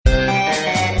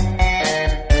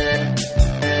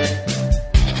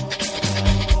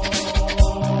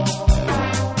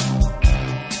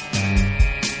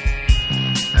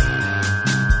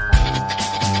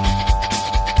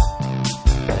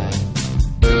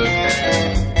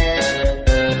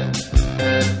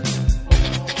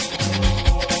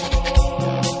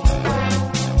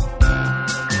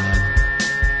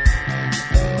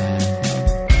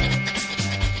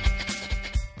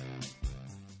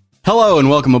Hello and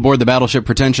welcome aboard the Battleship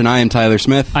Pretension. I am Tyler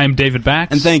Smith. I am David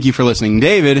Bax. And thank you for listening.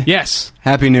 David. Yes.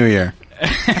 Happy New Year.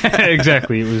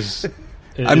 Exactly.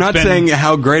 I'm not saying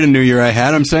how great a New Year I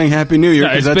had. I'm saying Happy New Year.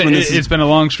 It's been a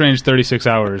long, strange 36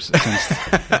 hours since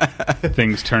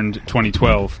things turned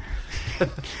 2012.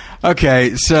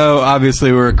 Okay, so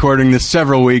obviously we're recording this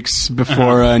several weeks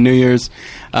before New Year's.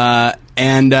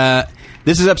 And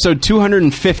this is episode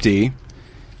 250.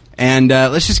 And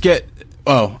let's just get...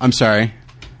 Oh, I'm sorry.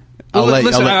 I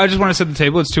just want to set the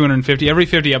table. It's 250. Every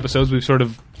 50 episodes, we've sort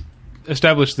of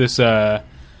established this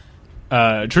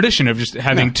tradition of just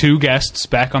having two guests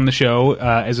back on the show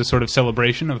as a sort of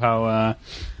celebration of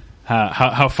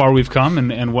how far we've come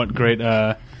and what great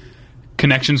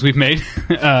connections we've made.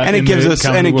 And it gives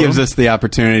us the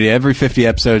opportunity every 50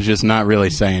 episodes just not really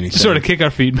say anything, sort of kick our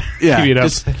feet, yeah, it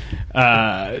up.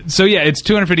 So yeah, it's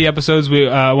 250 episodes. We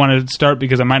want to start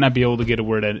because I might not be able to get a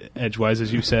word edgewise,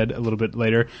 as you said a little bit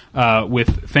later,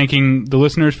 with thanking the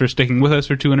listeners for sticking with us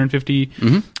for 250.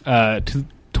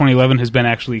 2011 has been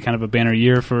actually kind of a banner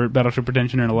year for Battleship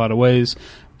Pretension in a lot of ways.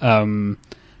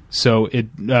 So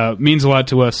it means a lot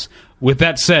to us. With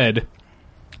that said,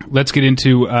 let's get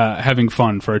into having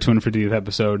fun for our 250th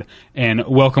episode and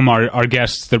welcome our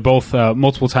guests. They're both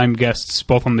multiple-time guests,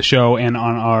 both on the show and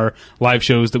on our live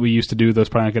shows that we used to do. Those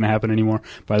probably aren't going to happen anymore,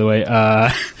 by the way.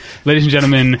 Ladies and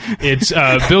gentlemen, it's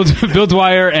Bill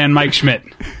Dwyer and Mike Schmidt.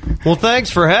 Well,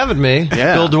 thanks for having me.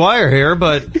 Yeah. Bill Dwyer here,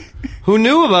 but who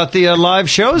knew about the live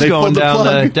shows going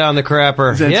down the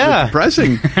crapper? That's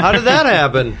depressing. How did that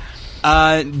happen?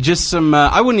 Just some,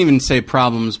 I wouldn't even say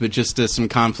problems, but just some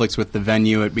conflicts with the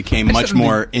venue. It became much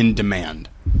more in demand.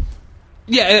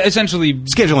 Yeah, essentially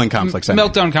scheduling conflicts.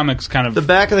 Meltdown Comics kind of the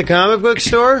back of the comic book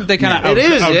store. They kind of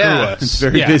outgrew us. It's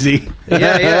very busy.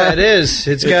 Yeah, it is.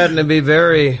 It's gotten to be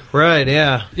very right.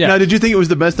 Yeah. Now, did you think it was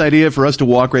the best idea for us to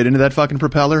walk right into that fucking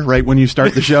propeller right when you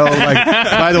start the show? Like,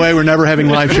 by the way, we're never having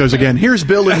live shows again. Here's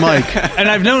Bill and Mike. And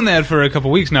I've known that for a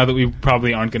couple weeks now that we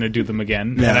probably aren't going to do them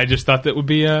again. Yeah. And I just thought that would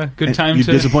be a good time. You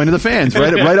disappointed the fans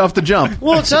right off the jump.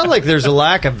 Well, it's not like there's a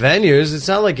lack of venues. It's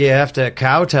not like you have to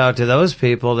kowtow to those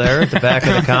people there at the back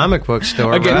of the comic book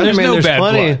store. Again, right? there's bad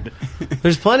blood.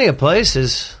 There's plenty of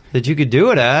places that you could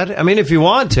do it at. I mean, if you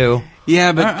want to.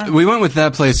 Yeah, but we went with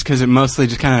that place because it mostly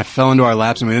just kind of fell into our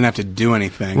laps and we didn't have to do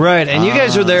anything. Right, and you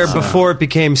guys were there before it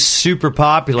became super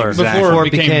popular. Exactly. Before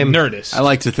it became Nerdist. I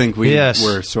like to think we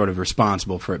were sort of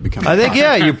responsible for it becoming popular.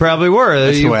 I think, you probably were.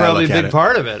 That's you were probably a big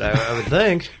part of it, I would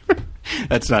think.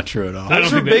 That's not true at all.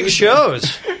 Those were big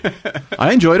shows.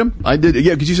 I enjoyed them. I did,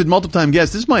 yeah, because you said multiple-time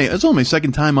guest. It's only my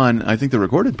second time on, I think, the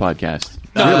recorded podcast.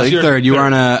 No, really? Third. You were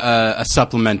on a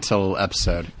supplemental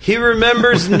episode. He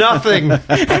remembers nothing.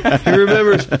 He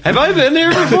remembers. Have I been there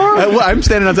before? I'm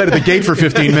standing outside of the gate for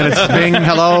 15 minutes. Bing,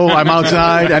 hello, I'm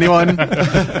outside. Anyone?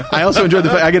 I also enjoyed the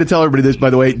fact, I got to tell everybody this,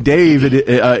 by the way. Dave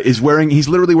he's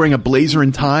literally wearing a blazer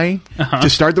and tie to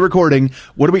start the recording.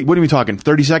 What are we talking?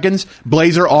 30 seconds?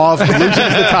 Blazer off, loosens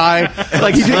the tie.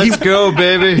 Like Let's go,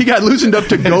 baby. He got loosened up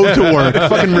to go to work.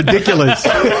 Fucking ridiculous.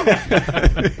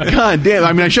 God damn.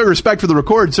 I mean, I show respect for the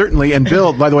record, certainly. And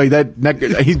Bill, by the way,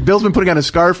 Bill's been putting on a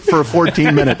scarf for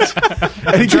 14 minutes.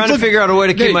 And he's trying to figure out a way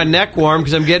to keep my neck warm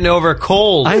because I'm getting over a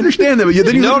cold. I understand that, but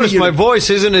then you notice my voice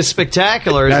isn't as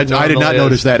spectacular as it normally I did not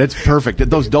notice that. It's perfect.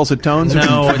 Those dulcet tones,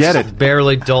 forget it.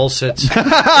 Barely dulcet.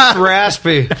 It's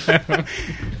raspy.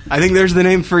 I think there's the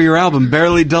name for your album,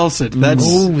 Barely Dulcet. You're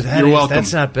welcome.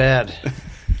 That's not bad.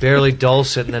 Barely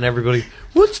dulcet, and then everybody...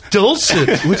 What's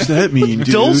dulcet? What's that mean, dude?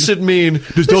 Dulcet mean?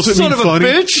 Does dulcet mean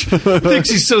funny? Son of a bitch thinks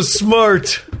he's so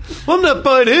smart. Well, I'm not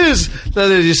buying his. Then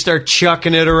they just start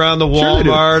chucking it around the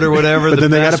Walmart or whatever. But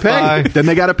then they got to pay. Then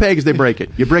they got to pay because they break it.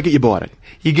 You break it, you bought it.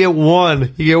 You get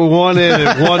one. You get one in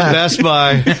at one Best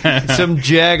Buy. Some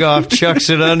jagoff chucks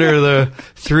it under the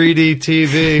 3D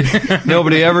TV.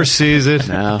 Nobody ever sees it.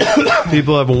 No.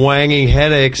 People have wanging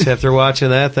headaches after watching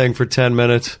that thing for 10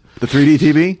 minutes. The 3D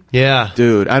TV? Yeah.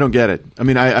 Dude, I don't get it. I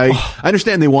mean, I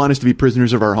understand they want us to be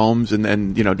prisoners of our homes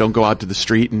and don't go out to the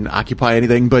street and occupy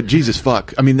anything, but Jesus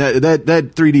fuck. I mean, that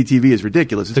 3D TV is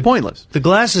ridiculous. It's pointless. The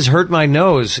glasses hurt my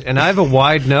nose, and I have a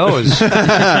wide nose.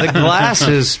 The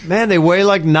glasses, man, they weigh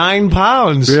like 9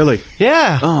 pounds. Really?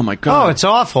 Yeah. Oh, my God. Oh, it's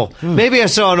awful. Maybe I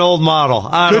saw an old model.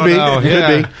 I don't know.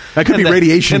 Could be. That could be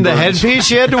radiation And burns. the headpiece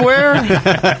you had to wear?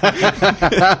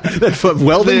 That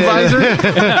welding visor?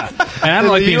 And I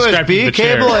don't like being strapped to the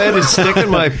chair. cable I had to stick in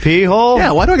my pee hole?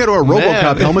 Yeah, why do I go to a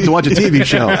RoboCop helmet to watch a TV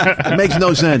show? It makes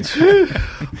no sense.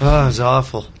 Oh, it's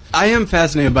awful. I am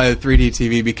fascinated by the 3D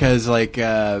TV because, like,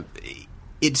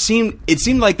 it seemed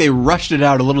like they rushed it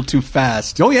out a little too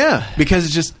fast. Oh, yeah. Because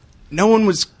it's just no one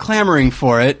was clamoring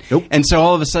for it. Nope. And so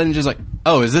all of a sudden, just like,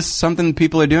 oh, is this something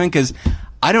people are doing? Because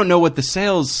I don't know what the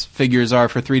sales figures are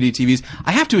for 3D TVs.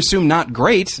 I have to assume not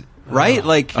great, right?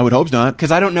 Like, I would hope not.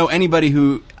 because I don't know anybody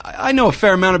who. I know a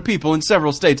fair amount of people in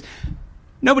several states.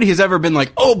 Nobody has ever been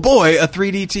like, oh boy, a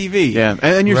 3D TV. Yeah,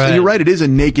 and you're right. It is a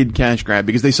naked cash grab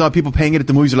because they saw people paying it at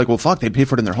the movies. They're like, well, fuck, they pay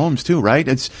for it in their homes too, right?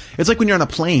 It's like when you're on a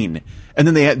plane and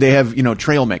then they have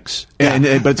trail mix, but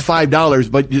it's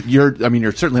 $5. But you're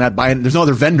certainly not buying. There's no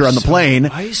other vendor on the plane.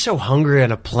 Why are you so hungry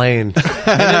on a plane?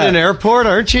 And in an airport,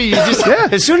 aren't you? You just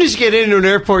as soon as you get into an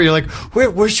airport, you're like,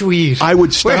 where should we eat? I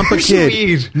would stomp Where a should we kid.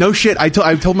 eat? No shit. I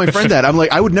told my friend that. I'm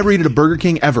like, I would never eat at a Burger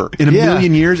King ever in a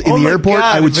million years. In Oh the my airport,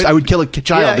 God, I would kill a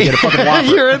child to get a fucking Whopper.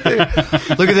 You're at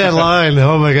the, look at that line.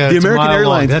 Oh my God. The it's a American mile long.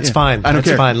 Airlines. That's Yeah. fine. I don't That's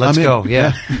care. fine. Let's I'm in. go.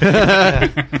 Yeah.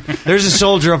 There's a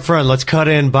soldier up front. Let's cut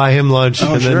in, buy him lunch,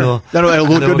 Oh, and sure. then we'll. That'll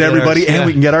look good to everybody, and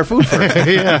we can get our food for it.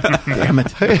 Yeah. Damn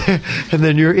it. And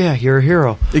then you're a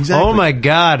hero. Exactly. Oh my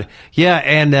God. Yeah.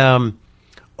 And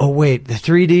oh wait, the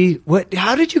 3D. What?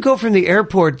 How did you go from the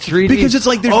airport 3D? Because it's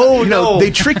like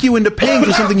they trick you into paying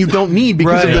for something you don't need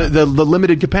because Right. of the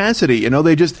limited capacity.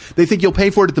 They think you'll pay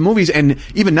for it at the movies, and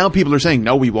even now people are saying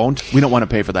no, we won't. We don't want to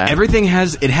pay for that. Everything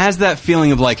has that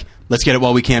feeling of like, let's get it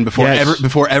while we can before Yes.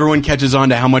 before everyone catches on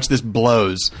to how much this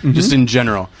blows, just in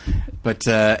general. But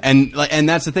and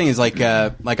that's the thing is like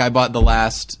I bought the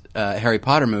last Harry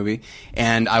Potter movie,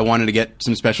 and I wanted to get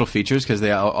some special features because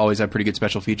they always have pretty good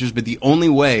special features. But the only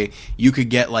way you could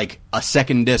get like a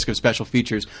second disc of special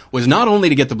features was not only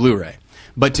to get the Blu-ray,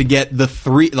 but to get the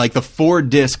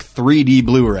 4-disc 3D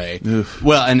Blu-ray. Oof.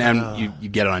 Well, and you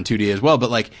get it on 2D as well.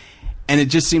 But like, and it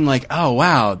just seemed like, oh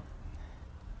wow.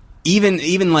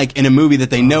 Even like in a movie that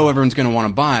they know everyone's going to want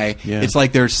to buy, it's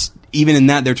like there's even in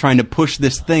that they're trying to push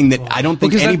this thing that I don't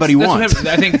think anybody wants.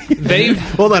 I think they've.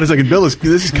 Hold on a second, Bill. This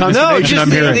is No, consternation just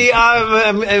I'm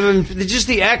hearing. just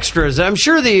the extras. I'm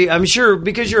sure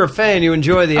because you're a fan, you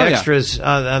enjoy the Oh, yeah. extras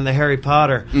on the Harry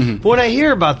Potter. But when I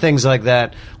hear about things like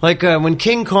that, like when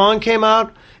King Kong came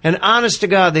out, and honest to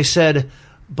God, they said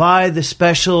buy the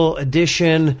special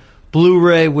edition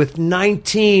Blu-ray with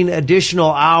 19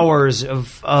 additional hours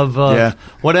of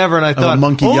whatever, and I thought,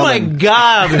 monkey oh yelling. my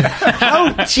God,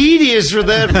 how tedious would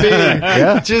that be?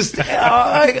 Yeah. Just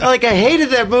I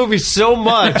hated that movie so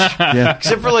much,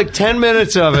 except for like 10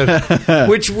 minutes of it,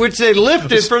 which they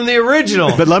lifted from the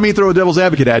original. But let me throw a devil's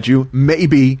advocate at you.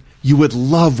 Maybe you would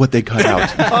love what they cut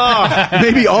out.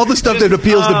 Maybe all the stuff that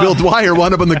appeals to Bill Dwyer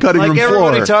wound up on the cutting like room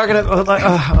everybody floor. talking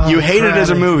about, You hate it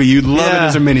as a movie. You'd love it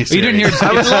as a miniseries. You didn't hear.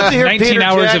 I would love to hear 19 Peter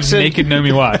hours Jackson. of naked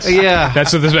Naomi Watts. Yeah.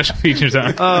 That's what the special features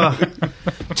are.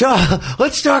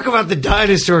 Let's talk about the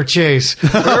dinosaur chase.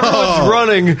 Where everyone's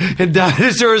running and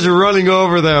dinosaurs are running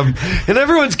over them, and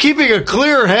everyone's keeping a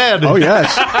clear head. Oh,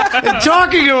 yes. And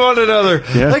talking to one another.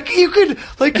 Yeah. Like you could,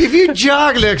 if you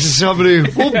jog next to somebody,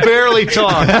 we'll barely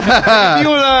talk. If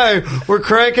you and I were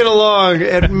cranking along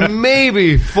at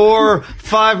maybe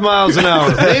 4-5 miles an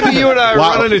hour. Maybe you and I are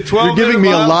running a 12-minute mile. You're giving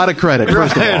me a lot of credit,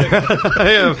 first of all. I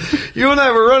am. You and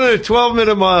I were running a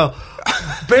 12-minute mile.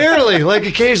 Barely,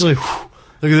 occasionally. Whew,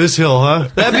 look at this hill, huh?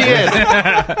 That'd be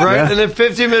it. Right? Yeah. And then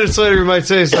 15 minutes later, we might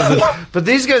say something. But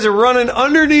these guys are running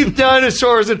underneath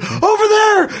dinosaurs and, over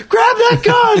there! Grab that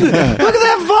gun! Look at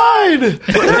that vine!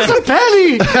 There's a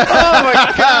penny! Oh,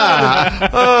 my God!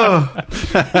 Oh.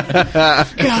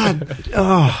 God.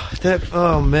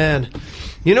 Oh, man.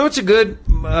 You know what's a good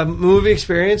movie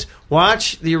experience?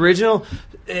 Watch the original.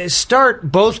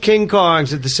 Start both King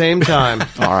Kongs at the same time.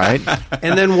 All right.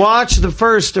 And then watch the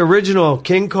first original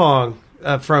King Kong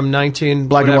from 19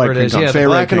 black and white whatever it is. King Kong. Yeah, the Favorite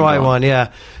black and King white Kong. one.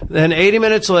 Yeah. Then 80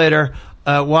 minutes later,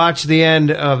 watch the end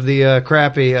of the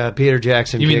crappy Peter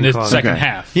Jackson. You mean King the Kong. second Okay.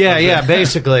 half? Yeah,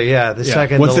 basically, the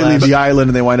second. Once to they leave last. the island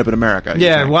and they wind up in America. you're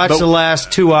Yeah, saying. watch the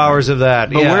last 2 hours of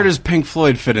that. But yeah. where does Pink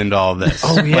Floyd fit into all this?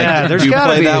 Oh yeah, there's do you got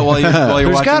to play be that while you're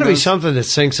there's watching got to be those? something that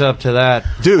syncs up to that.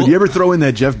 Dude, you ever throw in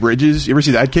that Jeff Bridges? You ever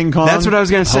see that King Kong? That's what I was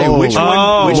going to say. Oh, Which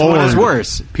Lord. one is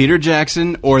worse, Peter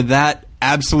Jackson or that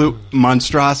absolute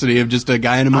monstrosity of just a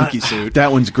guy in a monkey suit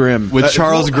That one's grim. with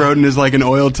Charles Grodin as like an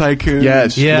oil tycoon?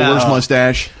 Yes, Yeah. the worst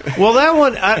mustache. Well, that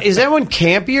one is that one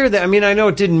campier? I mean, I know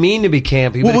it didn't mean to be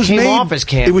campy, but it came off as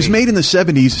campy. It was made in the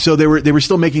 70s, so they were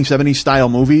still making 70s style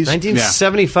movies.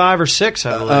 1975 or 6,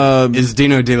 I believe. Is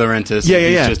Dino De Laurentiis. Yeah.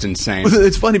 He's just insane. Well,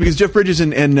 it's funny because Jeff Bridges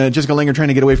and Jessica Lange are trying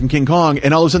to get away from King Kong,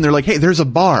 and all of a sudden they're like, "Hey, there's a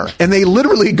bar," and they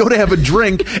literally go to have a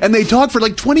drink, and they talk for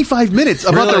like 25 minutes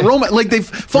about Really? their romance. Like they've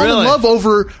fallen Really? in love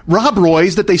over Rob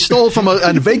Roy's that they stole from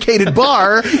a vacated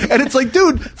bar. And it's like,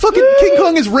 dude, fucking King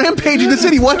Kong is rampaging the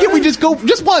city. Why can't we just go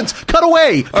just once? Cut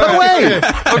away. Cut away.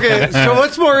 Okay, so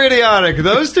what's more idiotic?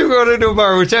 Those two going into a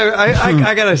bar, which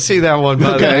I got to see that one,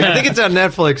 by the way. I think it's on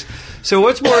Netflix. So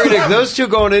what's more idiotic? Those two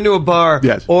going into a bar,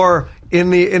 Yes. or in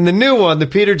the new one, the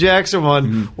Peter Jackson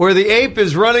one, where the ape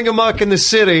is running amok in the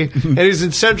city, and he's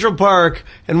in Central Park,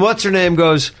 and what's her name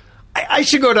goes, I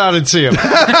should go down and see him.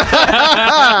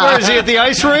 Where is he, at the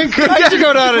ice rink? I should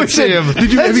go down and see him.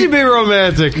 That should be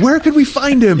romantic. Where could we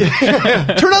find him?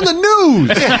 Turn on the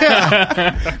news.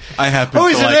 I happen Oh, to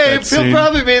he's like an that ape. scene. He'll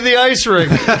probably be in the ice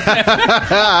rink.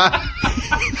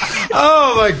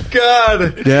 Oh, my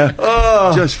God. Yeah.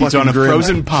 Oh. Just He's fucking on a grim.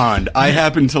 frozen pond. I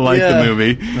happen to like Yeah. the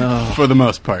movie for the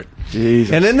most part.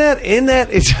 Jesus. And in that,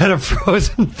 it's on a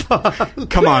frozen pond.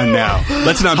 Come on now.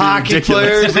 Let's not be Hockey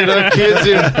ridiculous. players,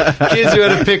 kids who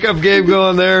had a pickup game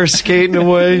going there, skating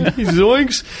away.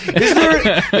 Zoinks!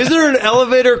 Is there an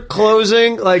elevator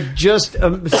closing like just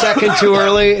a second too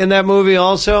early in that movie?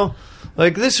 Also,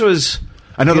 like this was.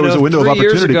 I know there was a window of 3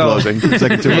 years opportunity ago. closing.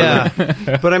 Second to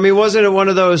Yeah, but I mean, wasn't it one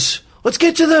of those? Let's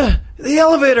get to the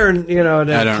elevator, and and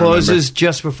I it don't closes remember.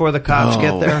 just before the cops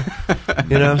Oh. get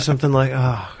there. Something like,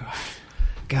 oh,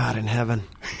 God in heaven.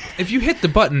 If you hit the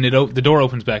button, the door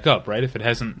opens back up, right? If it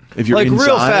hasn't, If you're Like inside,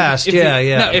 real fast, if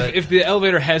yeah. No, but- if the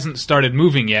elevator hasn't started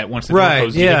moving yet, once the door Right,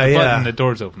 closes, you yeah, hit the yeah. button, the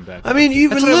doors open back. I mean, even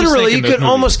That's what I was literally, you thinking, could those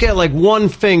almost get like one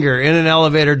finger in an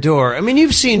elevator door. I mean,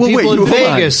 you've seen Well, wait, people in hold on.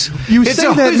 Vegas. You It's say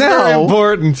that always very now.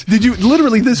 important. Did you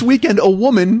literally this weekend? A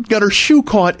woman got her shoe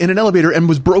caught in an elevator and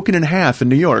was broken in half in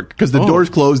New York because the doors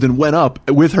closed and went up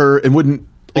with her and wouldn't.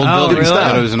 Old Oh, building. really? I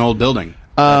thought it was an old building.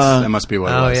 That must be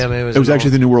what it Oh was. yeah, maybe It was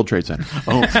actually the new World Trade Center.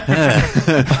 Oh,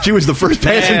 She was the first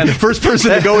Man.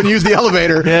 person to go and use the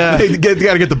elevator. Yeah. They got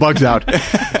to get the bugs out. well,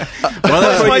 that's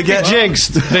This what you might be get.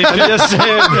 jinxed. I'm just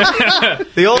saying.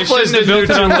 The old They place shouldn't have didn't do built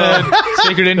it too on well. the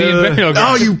sacred Indian burial ground.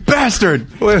 Oh, you bastard!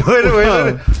 Wait.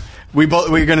 We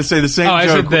were going to say the same Oh, I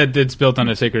joke. said that it's built on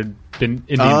a sacred Indian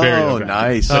Oh, burial ground.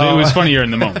 nice. But it was funnier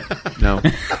in the moment. No,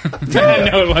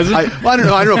 No, it wasn't. I don't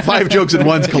know. I don't know. 5 jokes at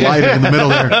once collided in the middle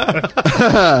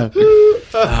there.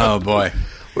 Oh boy.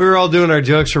 We were all doing our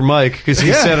jokes for Mike because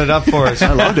he set it up for us.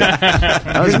 I loved it.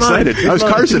 I was excited. I was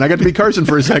Carson. I got to be Carson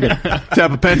for a second.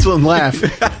 Tap a pencil and laugh.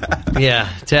 Yeah,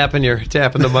 tapping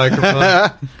the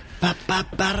microphone.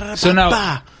 So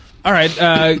now, all right,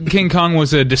 King Kong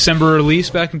was a December release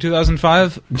back in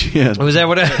 2005. Yeah. Was that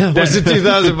what it was? It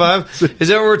 2005? Is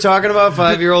that what we're talking about?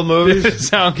 5-year-old movies? That's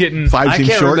how I'm getting. 5 I seems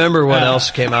can't short. remember what else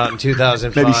came out in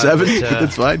 2005. Maybe 7. but,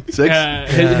 That's fine. 6.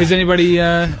 Has anybody?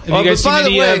 Have you guys but by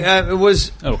seen the any? way, it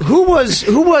was Oh. who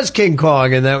was King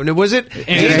Kong in that? Was it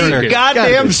Andy Andy Serkis.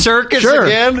 goddamn Serkis Sure.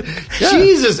 again? Yeah.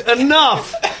 Jesus,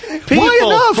 enough! People,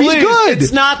 enough? He's please, good.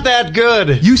 It's not that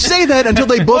good. You say that until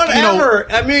they book. Whatever.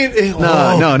 I mean,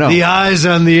 No. The eyes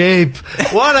on the ape.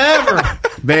 Whatever.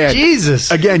 Man.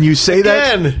 Jesus. Again, you say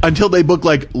that Again. until they book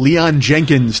like Leon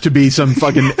Jenkins to be some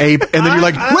fucking ape, and then you're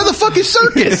like, where the fuck is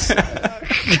Circus?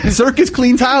 Circus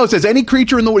cleans house as any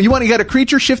creature in the world. You want to get a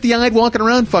creature shifty-eyed walking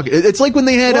around? Fuck it. It's like when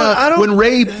they had Well, I don't- when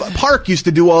Ray Park used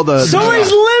to do all the. So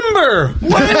he's limber.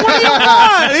 What do you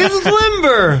want? He's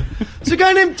limber. It's a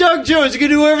guy named Doug Jones. He can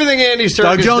do everything Andy Serkis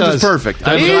Doug Jones does. is perfect. He's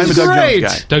I'm a Doug great.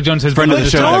 Jones guy. Doug Jones has Friend been of on the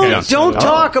show, show. Doug Don't, Jones. don't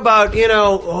talk about,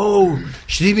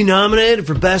 should he be nominated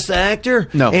for Best Actor?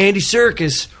 No. Andy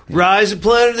Serkis, Rise of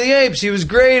Planet of the Apes. He was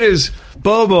great as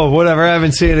Bobo, whatever. I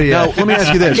haven't seen it yet. Now, let me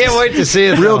ask you this. I can't wait to see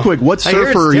it. Real though. quick, what I hear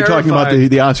surfer are it's you talking about terrifying.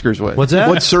 the Oscars with? What's that?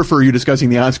 What surfer are you discussing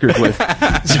the Oscars with?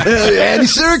 Andy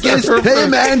Serkis. Hey,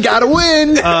 man, gotta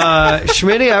win.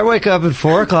 Schmitty, I wake up at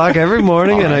 4 o'clock every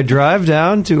morning and I drive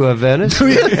down to Venice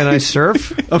and I surf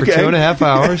for Okay. 2.5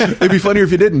 hours. It'd be funnier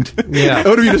if you didn't. Yeah.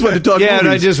 What if you just went to talk Yeah, and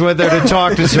I movies? just went there to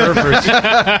talk to surfers.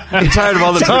 I'm tired of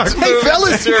all the Hey,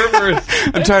 fellas.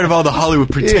 surfers. I'm tired of all the Hollywood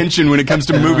pretension when it comes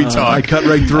to movie I talk. cut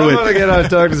right I through want to it. get out and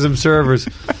talk to some surfers.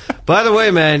 By the way,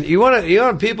 man, you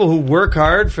want people who work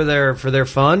hard for their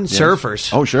fun?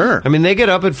 Surfers. Oh, sure. I mean, they get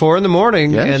up at 4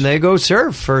 a.m. Yes. and they go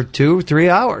surf for 2-3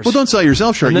 hours. Well, don't sell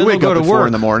yourself short. And You then wake they'll up go at to 4 work.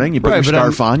 in the morning, you put Right, your but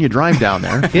scarf on, you drive down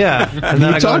there. Yeah, and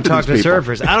then I go and talk to these people.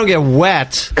 surfers. I don't get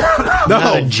wet. I'm No,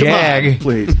 not a come jag. on,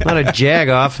 please. I'm not a jag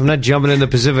off. I'm not jumping in the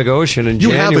Pacific Ocean in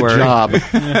You January. have a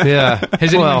job. Yeah.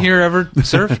 Has Well, anyone here ever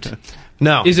surfed?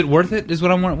 No. Is it worth it? Is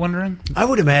what I'm wondering. I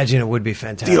would imagine it would be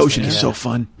fantastic. The ocean is yeah. so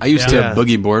fun. I used Yeah. to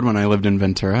boogie board when I lived in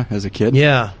Ventura as a kid.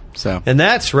 Yeah. So And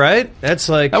that's right. That's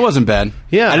like that wasn't bad.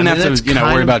 Yeah, I didn't I mean, have that's to, kind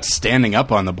worry of- about standing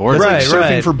up on the board. Right, Surfing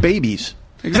right. for babies.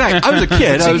 Exactly. I was a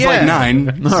kid. I was Yeah. like 9.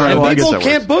 All right, And well, I guess people that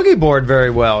can't boogie board very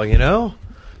well,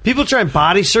 People try and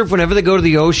body surf whenever they go to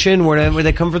the ocean. Where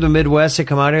they come from the Midwest, they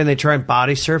come out here and they try and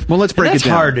body surf. Well, let's break And it down.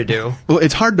 That's hard to do. Well,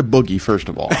 it's hard to boogie, first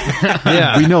of all.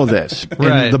 Yeah. We know this.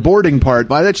 Right. And the boarding part,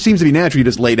 well, that seems to be natural. You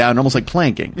just lay down, almost like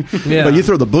planking. Yeah. But you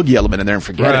throw the boogie element in there and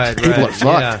forget it. People are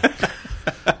fucked.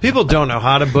 Yeah. People don't know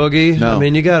how to boogie. No. I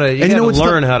mean, you gotta what's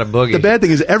learn how to boogie. The bad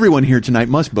thing is everyone here tonight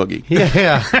must boogie.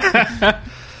 Yeah.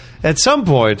 At some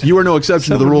point. You are no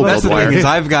exception to the rule, That's the Goldwire. thing is,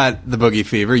 I've got the boogie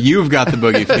fever. You've got the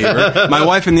boogie fever. My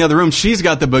wife in the other room, she's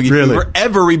got the boogie Really? fever.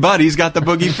 Everybody's got the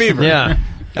boogie fever. Yeah.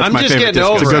 That's I'm my just favorite getting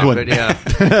disco. over It's a good it, one.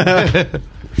 but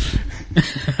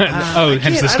yeah. Oh,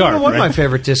 hence the I scarf. don't know what right? my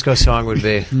favorite disco song would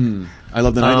be. I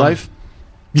love the nightlife.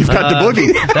 You've got the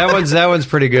boogie. That one's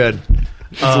pretty good.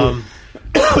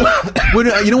 Well,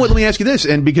 you know what? Let me ask you this,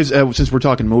 and because since we're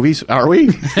talking movies, are we?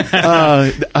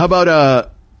 How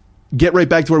about "Get Right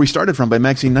Back to Where We Started From" by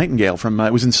Maxine Nightingale? From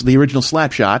it was in the original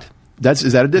Slapshot.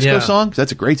 Is that a disco Yeah. song? 'Cause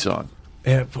that's a great song.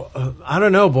 Yeah, I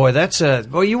don't know, boy.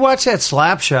 You watch that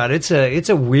Slapshot. It's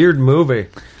a weird movie,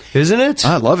 isn't it?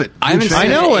 I love it. I haven't I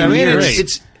seen know. it I in mean,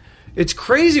 years. it's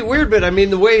crazy weird, but I mean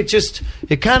the way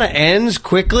it kind of ends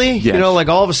quickly. Yes. You know, like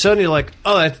all of a sudden you're like,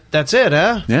 oh, that's it,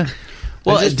 huh? Yeah.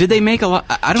 Well, just- did they make a lot?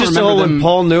 I don't Just the remember whole them. when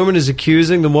Paul Newman is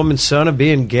accusing the woman's son of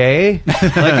being gay.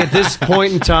 Like at this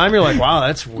point in time, you're like, wow,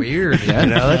 that's weird. You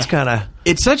know, that's kind of.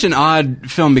 It's such an odd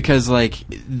film because, like,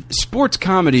 sports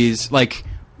comedies, like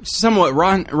somewhat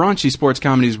raunchy sports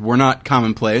comedies, were not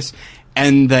commonplace,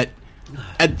 and that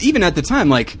even at the time,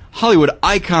 like Hollywood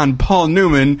icon Paul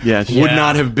Newman Yes. would Yeah.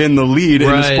 not have been the lead in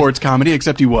a Right. sports comedy,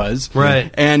 except he was.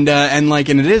 Right. And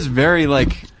it is very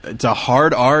like it's a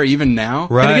hard R even now.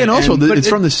 Right. And again, also, And- but it's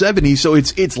from the 70s, so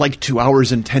it's like 2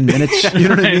 hours and 10 minutes. You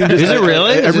know what I mean? Is it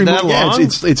really? Is it that yeah, long?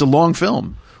 it's a long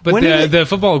film. But When did the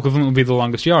football equivalent would be The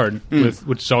Longest Yard,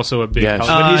 which is also a big. Yes.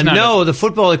 but he's not No, the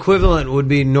football equivalent would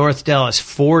be North Dallas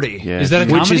 40. Yeah. Is that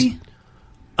a Which comedy? is-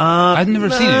 I've never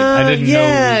seen it. I didn't know.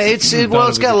 Yeah, it was-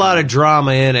 it's got a lot of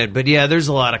drama in it, but yeah, there's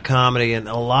a lot of comedy and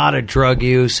a lot of drug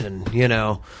use and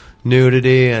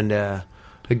nudity and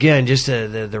again just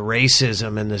the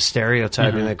racism and the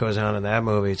stereotyping that goes on in that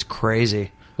movie. It's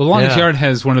crazy. Well, The Longest Yeah. Yard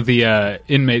has one of the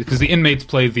inmates because the inmates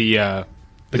play the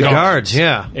guards,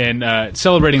 yeah. and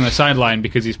celebrating the sideline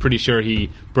because he's pretty sure he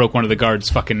broke one of the guards'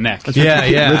 fucking neck.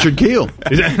 Yeah. Richard Keel.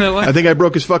 Is that what? I think I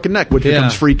broke his fucking neck, which Yeah.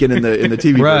 becomes freaking in the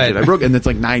TV Right. version. And it's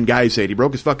like 9 guys say it. He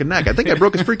broke his fucking neck. I think I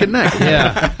broke his freaking neck.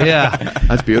 Yeah.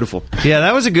 That's beautiful. Yeah,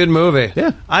 that was a good movie.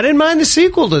 Yeah. I didn't mind the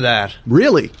sequel to that.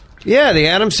 Really? Yeah, the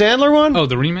Adam Sandler one. Oh,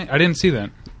 the remake? I didn't see that.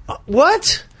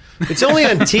 What? It's only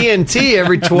on TNT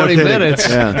every 20 No kidding. minutes.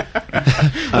 Yeah.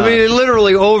 I mean, it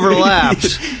literally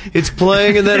overlaps. It's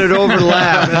playing and then it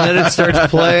overlaps and then it starts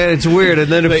playing. It's weird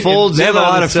and then it folds They in have a on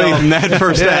lot of itself. faith in that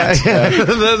first act. Yeah.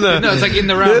 And then No, it's like in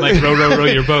the round, like row, row, row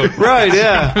your boat. right,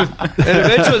 yeah. And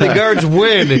eventually the guards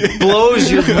win. It blows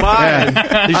your mind.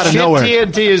 Yeah. The Out of shit nowhere.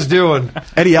 TNT is doing.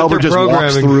 Eddie With Albert their just walks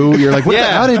programming. through. You're like, what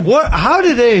Yeah. How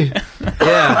did they?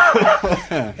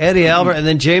 Yeah. Eddie Albert and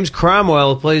then James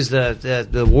Cromwell, who plays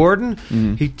the warden.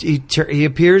 He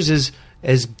appears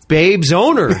as Babe's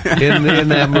owner in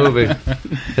that movie,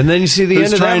 and then you see the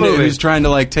end of that movie. Who's trying to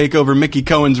like take over Mickey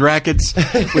Cohen's rackets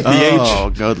with the Oh,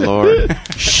 H? good Lord.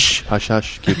 Shh. Hush,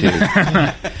 hush. Keep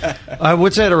it.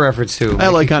 What's that a reference to? LA Mickey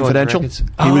Cohen's Confidential. Records?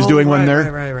 He was doing one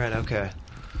there. Right. Okay.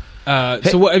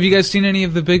 So, what, have you guys seen any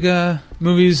of the big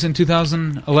movies in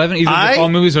 2011? Either I- the fall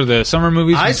movies or the summer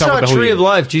movies? I We can talk saw about the whole Tree year. of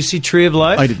Life. Did you see Tree of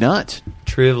Life? I did not.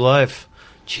 Tree of Life.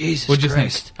 Jesus What'd you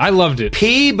Christ. think? I loved it.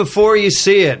 Pee before you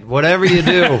see it, whatever you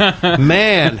do.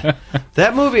 Man,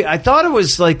 that movie, I thought it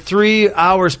was like 3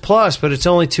 hours plus, but it's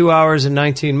only 2 hours and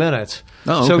 19 minutes.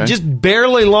 Oh, So okay. just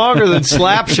barely longer than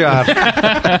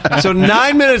Slapshot. So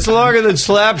 9 minutes longer than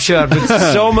Slapshot, but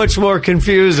so much more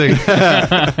confusing.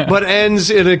 But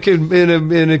ends in a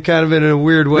kind of in a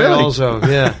weird way Really? also.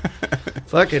 Yeah.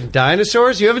 Fucking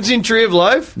dinosaurs? You haven't seen Tree of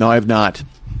Life? No, I have not.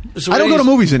 So I don't go to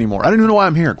movies anymore. I don't even know why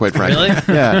I'm here, quite frankly. Really?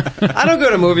 Yeah. I don't go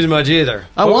to movies much either.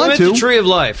 I But we want went to. Tree of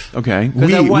Life. Okay. 'Cause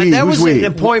that Who's was we?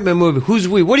 an appointment movie. Who's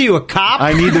we? What are you, a cop?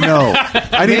 I need to know.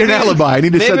 I need an alibi. I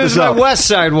need to maybe set it was this my up. West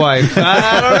Side wife.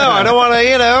 I don't know. I don't want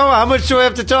to, how much do I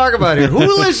have to talk about here? Who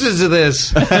listens to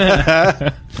this?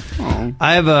 I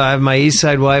have my East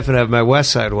Side wife and I have my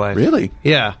West Side wife. Really?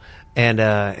 Yeah. And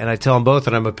I tell them both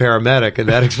that I'm a paramedic, and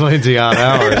that explains the odd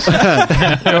hours. So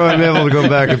I'm able to go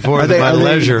back and forth at my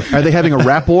leisure. Are they having a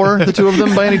rap war, the two of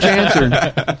them, by any chance? Or?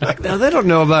 No, they don't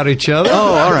know about each other.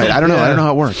 Oh, all right. I don't know. Yeah. I don't know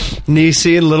how it works.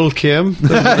 Niecy and Little Kim.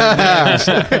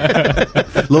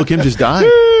 Lil' Kim just died.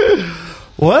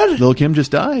 What? Lil' Kim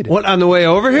just died. What, on the way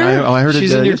over here? I heard it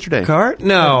She's in your yesterday. car?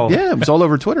 No. Yeah, it was all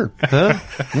over Twitter. Huh?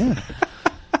 Yeah.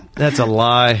 That's a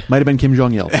lie. Might have been Kim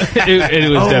Jong Il. It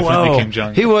was definitely Kim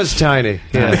Jong. He was tiny.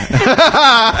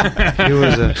 Yeah. He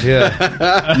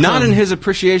was Not in his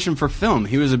appreciation for film.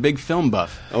 He was a big film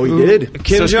buff. Oh, he did.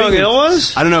 Kim So Jong speaking Il of-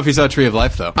 was? I don't know if he saw Tree of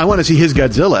Life, though. I want to see his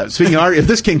Godzilla. Speaking of art, if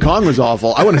this King Kong was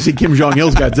awful, I want to see Kim Jong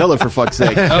Il's Godzilla for fuck's sake.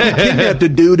 He kidnapped a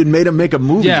dude and made him make a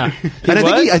movie. Yeah. and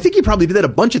What? I think he probably did that a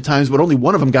bunch of times, but only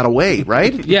one of them got away.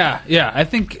 Right? Yeah. I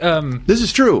think This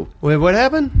is true. Wait, what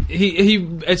happened? he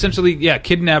essentially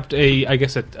kidnapped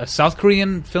a South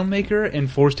Korean filmmaker and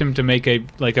forced him to make a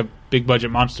big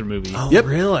budget monster movie. Yep.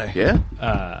 Really? Yeah.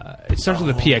 It starts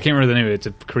with a P. I can't remember the name of it. It's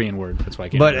a Korean word. That's why I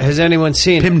can't. But remember. has anyone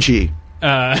seen it? Kimchi.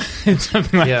 It's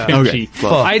something like Yeah. kimchi. Okay.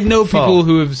 I know people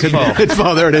who have seen it. It's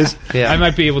there it is. Yeah. I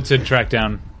might be able to track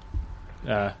down.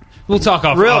 We'll talk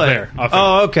off Really? air.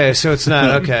 Oh, okay. So it's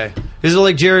not okay. Is it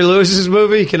like Jerry Lewis's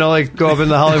movie? You can only go up in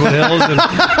the Hollywood Hills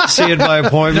and see it by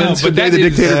appointment. No, but Day that the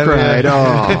is- dictator cried.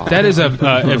 Oh. That is if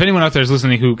anyone out there is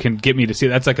listening who can get me to see it,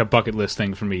 that's like a bucket list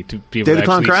thing for me to be able Day to the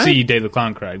Clown actually Cried? see Day the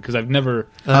Clown Cried because I've never.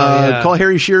 Yeah. Call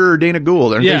Harry Shearer or Dana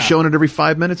Gould. Aren't Yeah. they showing it every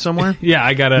 5 minutes somewhere? Yeah,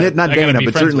 I gotta. Not I gotta Dana, be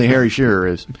but friends certainly with Harry Shearer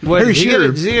is. What, Harry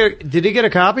did did he get a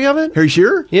copy of it? Harry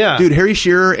Shearer? Yeah. Dude, Harry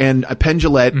Shearer and Penn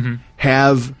Jillette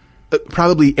have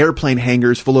probably airplane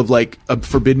hangars full of like a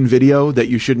forbidden video that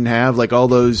you shouldn't have, like all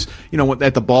those,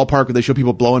 at the ballpark where they show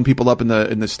people blowing people up in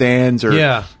the stands. Or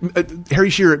Yeah. Harry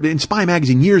Shearer in Spy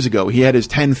Magazine years ago, he had his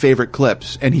 10 favorite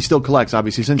clips, and he still collects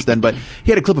obviously since then. But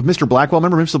he had a clip of Mr. Blackwell.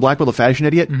 Remember Mr. Blackwell, the fashion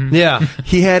idiot? Yeah.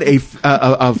 He had a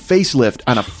facelift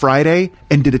on a Friday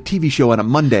and did a TV show on a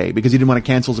Monday because he didn't want to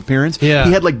cancel his appearance. Yeah.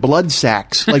 He had like blood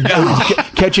sacks, like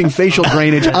catching facial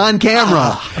drainage on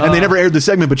camera, and they never aired the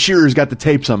segment. But Shearer's got the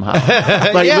tape somehow.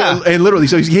 Yeah. And literally,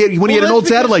 so when he had an old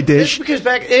satellite dish. That's because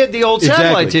back the old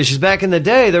satellite dishes back in the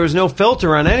day, there was no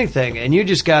filter on anything, and you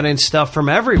just got in stuff from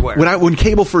everywhere. When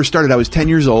cable first started, I was 10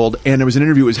 years old, and there was an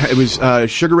interview. It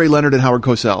was Sugar Ray Leonard and Howard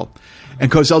Cosell.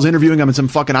 And Cosell's interviewing him on some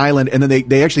fucking island, and then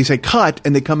they actually say cut,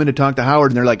 and they come in to talk to Howard,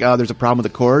 and they're like, oh, there's a problem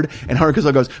with the cord. And Howard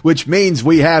Cosell goes, which means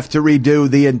we have to redo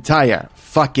the entire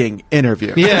fucking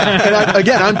interview. Yeah. And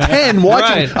I'm 10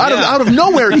 watching, Right, out of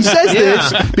nowhere, he says Yeah.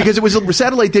 this, because it was a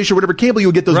satellite dish or whatever cable you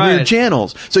would get those Right. weird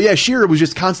channels. So yeah, Shearer was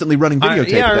just constantly running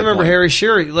videotape. I remember Harry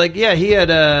Shearer. Like, yeah, he had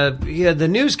the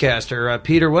newscaster,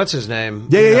 Peter, what's his name?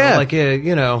 Yeah. Like,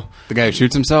 The guy who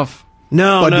shoots himself?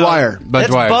 No, Bud no. Dwyer. Bud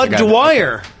That's Dwyer's Bud the guy.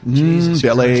 Dwyer.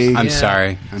 Billy. I'm Yeah.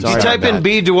 sorry. I'm You sorry type about in that.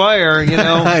 B. Dwyer,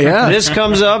 Yeah. this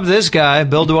comes up, this guy,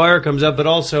 Bill Dwyer comes up, but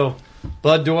also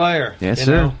Bud Dwyer. Yes, you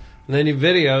sir. know? And then your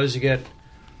videos, you get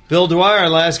Bill Dwyer,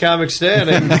 Last Comic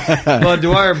Standing, Bud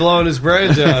Dwyer blowing his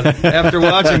brains out after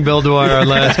watching Bill Dwyer on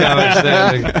Last Comic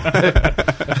Standing.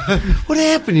 What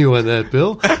happened to you on that,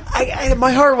 Bill?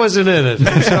 My heart wasn't in it.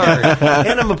 I'm sorry.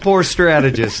 And I'm a poor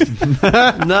strategist.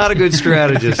 Not a good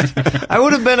strategist. I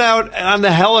would have been out on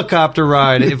the helicopter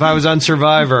ride if I was on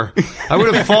Survivor. I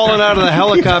would have fallen out of the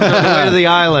helicopter on the way to the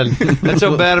island. That's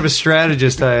how bad of a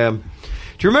strategist I am.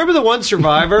 Do you remember the one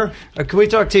Survivor? Can we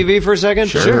talk TV for a second?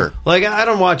 Sure. Like, I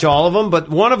don't watch all of them, but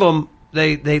one of them,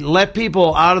 they let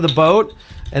people out of the boat,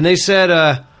 and they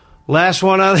said, last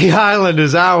one on the island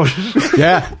is out.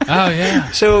 Yeah. Oh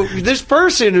yeah. So this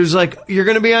person who's like, you're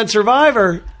going to be on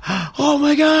Survivor. Oh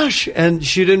my gosh. And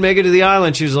she didn't make it to the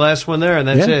island. She was the last one there, and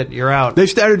that's Yeah. it. You're out. They've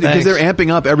started because Thanks. they're amping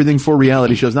up everything for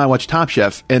reality shows. Now I watch Top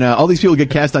Chef, and all these people get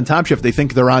cast on Top Chef. They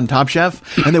think they're on Top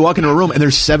Chef, and they walk into a room, and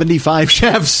there's 75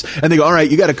 chefs, and they go, "All right,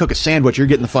 you got to cook a sandwich. You're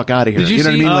getting the fuck out of here." Did you know what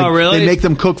I see- mean? Oh, really? They make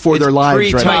them cook for It's their lives.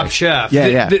 Right pre-Top away. Chef. Yeah,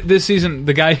 yeah. This season,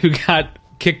 the guy who got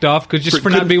kicked off for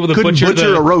Couldn't- not being able to couldn't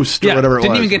butcher the, a roast or whatever it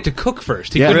didn't was. even get to cook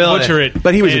first. He Yeah. couldn't Really? butcher it.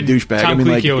 But he was a and douchebag. Tom I mean,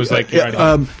 Colicchio was like, "You're out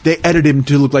of here." they edited him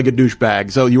to look like a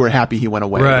douchebag, so you were happy he went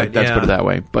away. Right, Let's yeah. put it that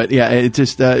way. But yeah, it's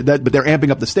just that. But they're amping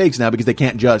up the stakes now because they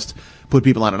can't just put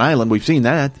people on an island. We've seen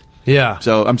that. Yeah.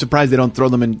 So I'm surprised they don't throw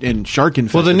them in shark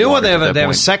infested Well, the new one, waters they have at that a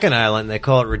point. second island. They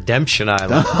call it Redemption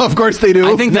Island. Of course they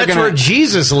do. I think they're That's gonna, where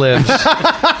Jesus lives.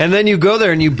 And then you go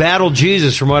there and you battle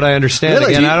Jesus, from what I understand.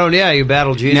 Really? Again, you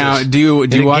battle Jesus. Now, do you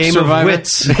In a watch game Survivor? Of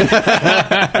wits.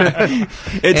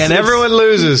 And everyone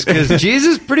loses because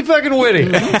Jesus is pretty fucking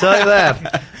witty. I'll tell you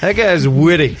that. That guy's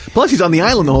witty. Plus, he's on the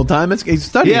island the whole time. He's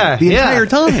studying the entire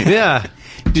time. Yeah.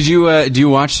 Did you do you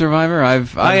watch Survivor?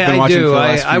 I've been I watching do. for the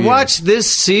last few I years. watched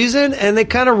this season, and they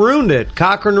kind of ruined it.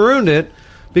 Cochran ruined it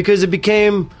because it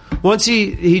became once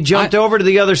he jumped over to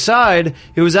the other side,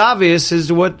 it was obvious as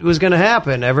to what was going to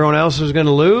happen. Everyone else was going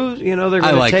to lose. They're going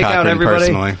to like take out Cochran everybody.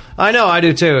 personally. I know, I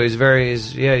do too. He's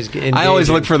I always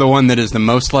look for the one that is the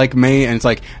most like me, and it's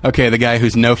like, okay, the guy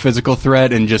who's no physical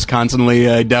threat and just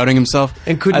constantly doubting himself.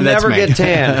 And could that's never me. get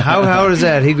tan. How is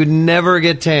that? He could never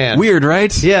get tan. Weird,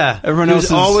 right? Yeah. Everyone he else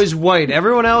was is always white.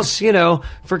 Everyone else,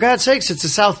 for God's sakes, it's the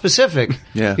South Pacific.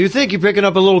 Yeah. You think you're picking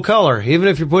up a little color, even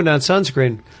if you're putting on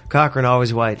sunscreen. Cochran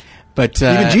always white. But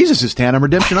Even Jesus is tan on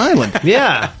Redemption Island.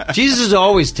 Yeah. Jesus is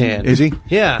always tan. Is he?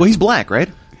 Yeah. Well, he's black, right?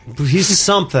 He's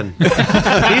something. He's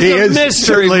He a is,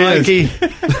 mystery, certainly is.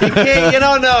 Mikey. You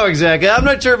don't know exactly. I'm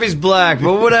not sure if he's black,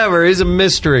 but whatever. He's a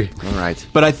mystery. All right.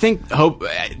 But I think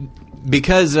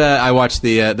because I watched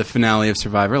the finale of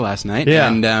Survivor last night, Yeah.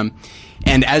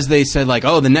 and as they said, like,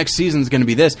 oh, the next season's going to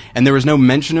be this, and there was no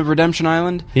mention of Redemption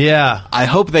Island. Yeah. I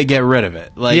hope they get rid of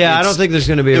it. Like, Yeah, I don't think there's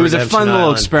going to be a It was a Redemption fun little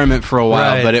Island. experiment for a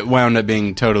while, Right. but it wound up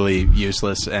being totally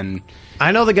useless. And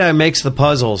I know the guy who makes the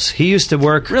puzzles. He used to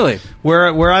work Really?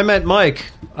 where I met Mike.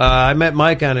 I met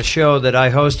Mike on a show that I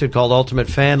hosted called Ultimate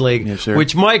Fan League, Yes, sir.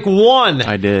 which Mike won.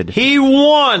 I did. He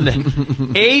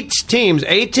won 8 teams.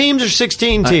 8 teams or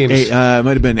 16 teams? It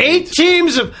might have been 8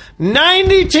 teams of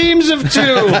 90 teams of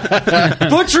 2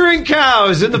 butchering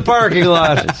cows in the parking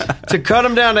lot to cut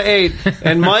them down to 8.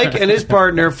 And Mike and his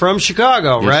partner from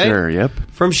Chicago, Yes, right? sir, yep.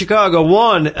 From Chicago,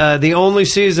 won the only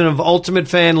season of Ultimate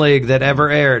Fan League that ever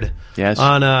aired. Yes.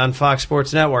 On Fox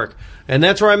Sports Network. And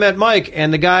that's where I met Mike.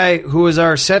 And the guy who was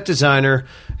our set designer,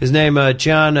 his name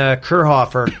John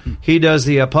Kerhofer, he does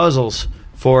the puzzles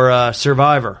for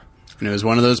Survivor. it was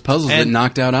one of those puzzles that And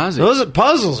knocked out Ozzy. Those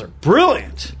puzzles are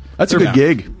brilliant. That's a good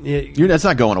gig. Yeah. That's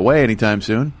not going away anytime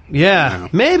soon. Yeah, No.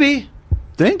 maybe.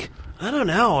 Think? I don't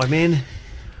know. I mean,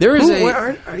 There is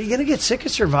are you going to get sick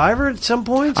of Survivor at some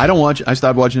point? I don't watch. I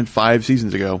stopped watching it 5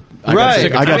 seasons ago. I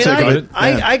Right. got sick of it.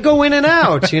 I go in and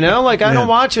out, Like, I Yeah. don't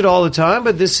watch it all the time,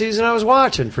 but this season I was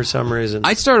watching for some reason.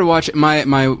 I started watching.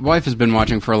 My wife has been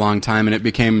watching for a long time, and it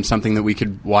became something that we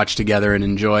could watch together and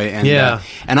enjoy. And Yeah,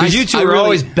 and because you two I are really-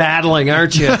 always battling,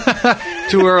 aren't you?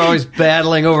 Two are always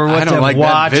battling over what I don't to like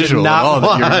watch that visual and at all.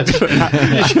 not That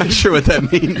watch. you're not sure what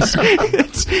that means.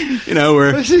 It's,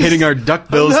 we're hitting our duck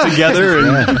bills together,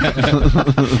 and,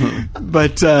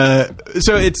 but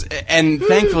so it's and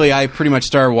thankfully I pretty much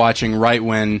started watching right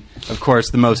when, of course,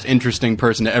 the most interesting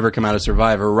person to ever come out of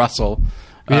Survivor, Russell.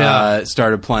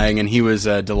 Started playing, and he was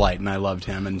a delight, and I loved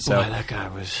him. And so Boy, that guy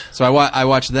was. So I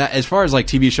watched that. As far as like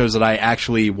TV shows that I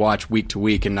actually watch week to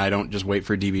week, and I don't just wait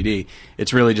for DVD.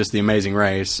 It's really just The Amazing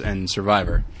Race and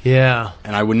Survivor. Yeah.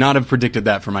 And I would not have predicted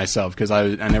that for myself because I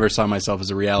never saw myself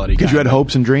as a reality guy. Because you had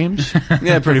hopes and dreams.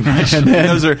 Yeah, pretty much. And then,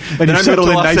 those are. and then you I moved settled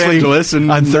to in Los nicely Angeles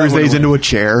and on that Thursdays went into away. a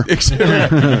chair.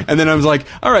 And then I was like,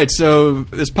 all right, so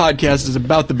this podcast is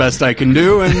about the best I can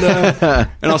do, and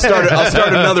I'll start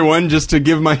another one just to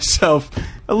give myself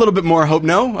a little bit more hope.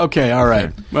 No, okay, all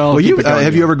right. Well, Well, keep it going.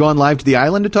 have you ever gone live to the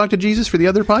island to talk to Jesus for the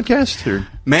other podcast? Or?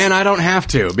 Man, I don't have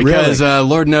to because Really?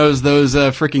 Lord knows those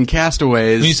freaking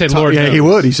castaways. When you say Lord, Yeah, knows. he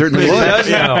would. He certainly He would. does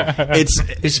know. it's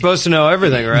He's supposed to know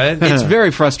everything, right? it's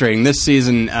very frustrating this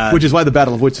season. Which is why the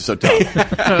Battle of Wits is so tough.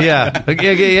 yeah.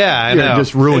 I know.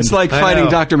 Just ruined. it's like I fighting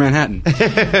know. Dr. Manhattan.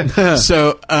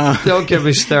 So Don't get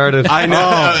me started. I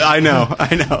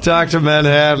know. Dr.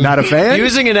 Manhattan. Not a fan?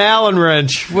 Using an Allen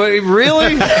wrench. Wait,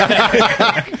 really?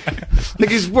 Like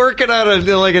he's working on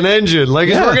an engine. Like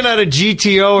he's working on a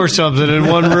GTO or something in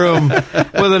one room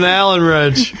with an Allen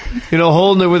wrench.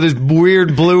 Holding it with his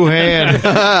weird blue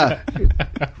hand.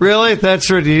 Really? That's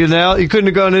what you couldn't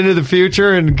have gone into the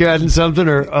future and gotten something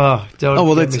or don't. Oh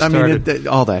well, get me that's. I started. mean,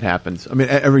 all that happens. I mean,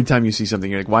 every time you see something,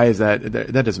 you're like, "Why is that?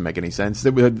 That doesn't make any sense."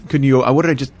 Couldn't you? What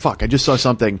did I just? Fuck! I just saw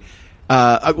something.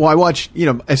 I watched,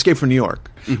 Escape from New York,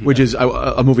 which is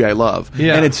a movie I love,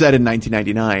 Yeah. and it's set in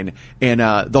 1999,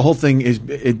 and the whole thing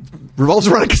it revolves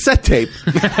around a cassette tape.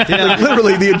 Like,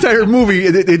 literally, the entire movie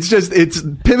it's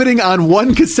pivoting on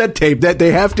one cassette tape that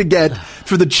they have to get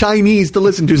for the Chinese to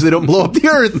listen to so they don't blow up the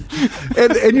earth.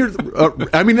 And you're,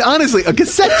 I mean, honestly, a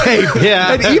cassette tape.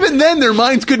 Yeah. And even then, their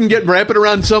minds couldn't get wrapped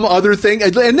around some other thing,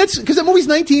 and that's because that movie's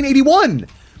 1981.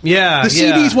 Yeah. The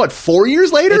CD's what, 4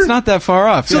 years later? It's not that far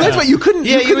off. So that's what you couldn't.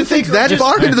 Yeah, you couldn't would think that just-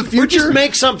 far into the Or future. just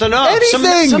make something up.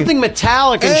 Anything. Something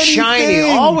metallic and shiny.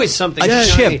 Anything. Always something a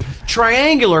shiny. chip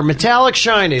triangular, metallic,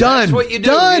 shiny. Done. That's what you do.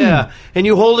 Done. Yeah, and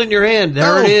you hold it in your hand.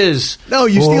 There it is. No,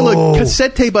 you steal a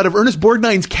cassette tape out of Ernest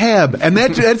Borgnine's cab, and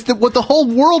that's what the whole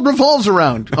world revolves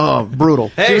around. Oh, brutal.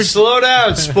 Hey, slow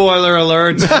down! Spoiler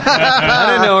alert. I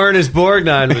didn't know Ernest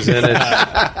Borgnine was in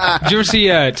it. Did you ever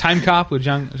see Time Cop with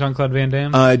Jean-Claude Van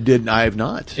Damme? I have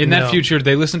not. In that future,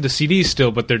 they listen to CDs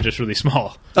still, but they're just really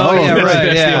small. Oh, yeah, That's- right,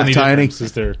 that's yeah. the only Tiny. difference,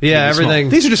 is they're Yeah, really small. everything.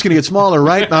 These are just going to get smaller,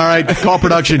 right? All right, call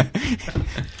production.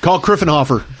 Call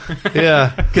Griffenhofer.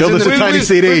 Yeah. Build us a tiny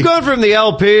CD. We've gone from the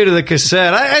LP to the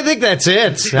cassette. I think that's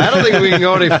it. I don't think we can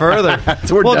go any further.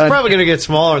 we're Well, done. it's probably going to get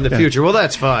smaller in the future. Well,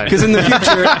 that's fine. Because in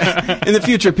the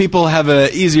future, people have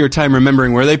a easier time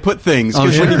remembering where they put things.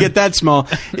 Because when you get that small,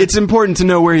 it's important to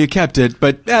know where you kept it.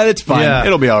 But it's fine. Yeah.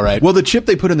 It'll be all right. Well, the chip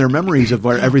they put in their memories of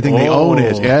where everything they own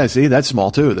is. Yeah, see, that's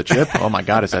small too. The chip. Oh my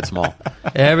God, is that small?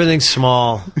 Everything's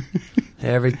small.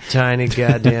 Every tiny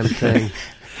goddamn thing.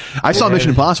 I saw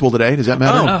Mission Impossible today. Does that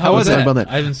matter? Oh, how was Let's talk that? about that?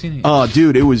 I haven't seen it yet. Oh,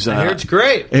 dude, it was. I hear it's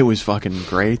great. It was fucking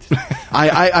great.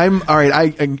 I'm all right.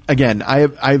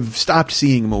 I've stopped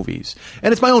seeing movies,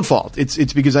 and it's my own fault.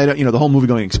 It's because I don't. The whole movie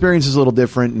going experience is a little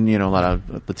different, and a lot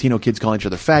of Latino kids calling each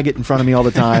other faggot in front of me all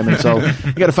the time, and so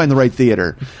you got to find the right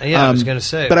theater. Yeah, I was gonna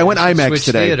say, but I went we should IMAX switch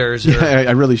today. theaters, or- Yeah,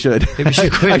 I really should. Maybe you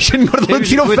should quit. I shouldn't go to the Maybe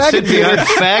you Latino should quit faggot sitting behind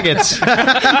theater.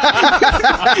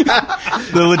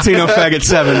 faggots. The Latino Faggot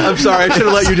 7. I'm sorry. I should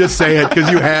have let you just say it because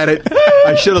you had it.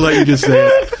 I should have let you just say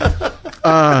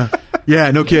it.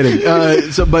 Yeah, no kidding.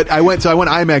 But I went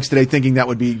IMAX today thinking that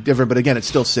would be different. But again, it's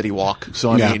still City Walk, so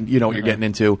I mean, you know what you're getting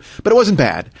into. But it wasn't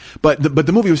bad. But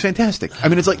the movie was fantastic. I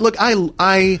mean, it's like, look,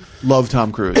 I love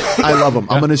Tom Cruise. I love him.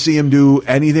 I'm going to see him do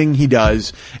anything he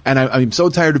does. And I'm so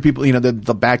tired of people, the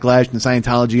backlash and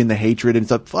Scientology and the hatred and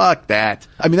stuff. Fuck that.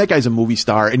 I mean, that guy's a movie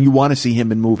star, and you want to see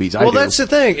him in movies. Well, that's the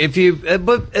thing. If you,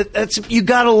 you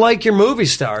got to like your movie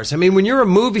stars. I mean, when you're a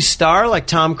movie star like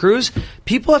Tom Cruise,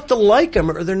 people have to like him,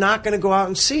 or they're not going to go out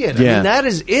and see it. Yeah. I mean, that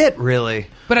is it, really.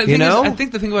 But I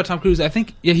think the thing about Tom Cruise,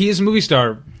 he is a movie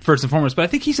star first and foremost, but I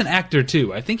think he's an actor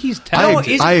too. I think he's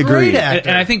talented. He's I a agree. great actor.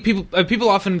 And I think people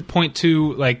often point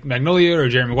to like Magnolia or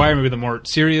Jerry Maguire, maybe the more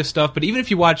serious stuff. But even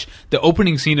if you watch the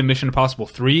opening scene of Mission Impossible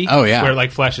 3, where it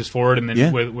like flashes forward and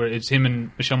then where it's him and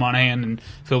Michelle Monaghan and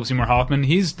Philip Seymour Hoffman,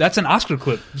 that's an Oscar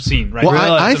clip scene, right? Well,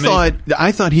 Really?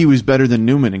 I thought he was better than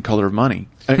Newman in Color of Money.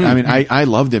 I mean, I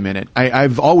loved him in it.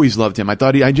 I've always loved him.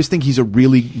 I just think he's a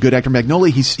really good actor.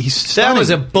 Magnolia, he's stunning. That was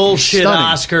a bullshit Stunning.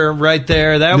 Oscar right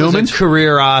there. That Newman? was a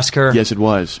career Oscar. Yes, it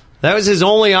was. That was his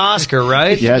only Oscar,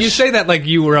 right? Yes. You say that like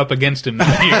you were up against him.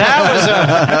 That was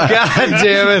a God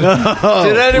damn it!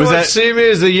 Did anyone see me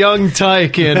as a young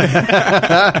tyke in?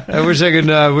 I wish I could.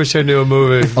 Wish I knew a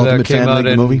movie Ultimate that came Fan out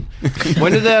League in. movie?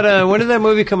 When did that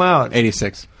movie come out?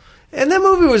 86. And that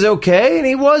movie was okay, and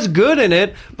he was good in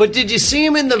it. But did you see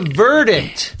him in The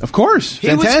Verdict? Of course. He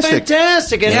was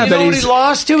fantastic. And Yeah, you but know what he he's-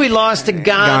 lost to? He lost to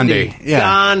Gandhi. Gandhi, yeah.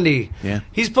 Gandhi. Yeah.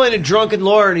 He's playing a drunken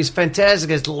lawyer, and he's fantastic.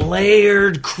 His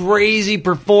layered, crazy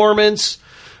performance.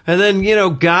 And then,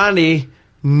 Gandhi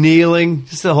kneeling.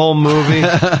 Just the whole movie.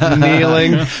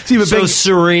 Kneeling. See, but so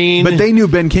serene. But they knew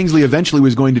Ben Kingsley eventually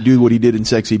was going to do what he did in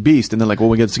Sexy Beast, and they're like, well,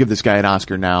 let's give this guy an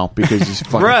Oscar now because he's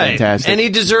fucking fantastic. And he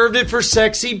deserved it for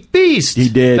Sexy Beast. He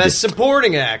did. Best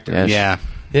supporting actor. Yes. Yeah.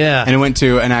 Yeah. And it went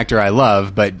to an actor I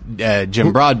love, but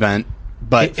Jim Broadbent,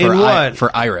 but In what?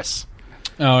 for Iris.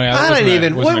 Oh yeah, I don't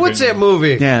even. What's that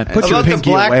movie? Yeah, put your about the pinky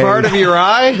black away. part of your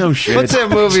eye. No shit. What's that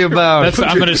movie about?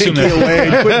 I'm going to assume Pinky that.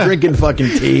 away. Quit drinking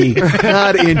fucking tea.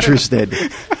 Not interested.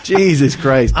 Jesus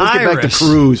Christ. Let's get back to Iris.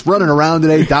 Cruise. Running around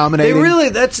today, dominating.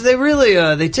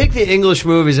 They take the English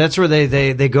movies. That's where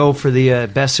they go for the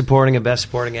best supporting and best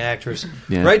supporting actress.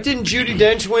 Yeah. Right? Didn't Judi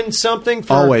Dench win something?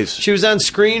 Always. She was on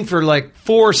screen for like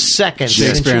 4 seconds. and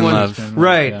Shakespeare she in won, Love.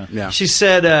 Right. Yeah. She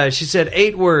said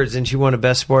 8 words and she won a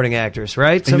best supporting actress.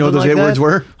 Right? You know what those Something 8 like words that?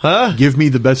 were? Huh? Give me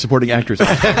the best supporting actress.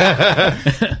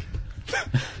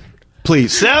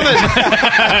 Please. 7.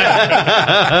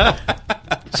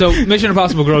 So, Mission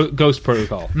Impossible Ghost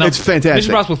Protocol. No, It's fantastic.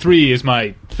 Mission Impossible 3 is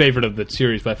my favorite of the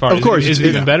series by far. Of course, is it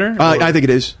even better? I think it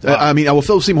is. I mean,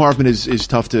 Philip Seymour Hoffman is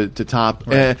tough to top.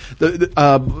 Right.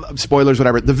 Spoilers,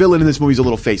 whatever. The villain in this movie is a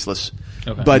little faceless,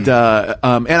 Okay. but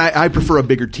and I prefer a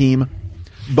bigger team.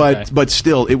 Okay. But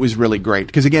still, it was really great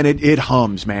because again, it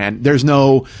hums, man. There's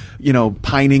no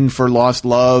pining for lost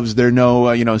loves. There's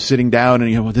no sitting down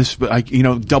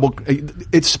and double.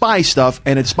 It's spy stuff,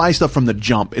 and it's spy stuff from the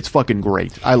jump. It's fucking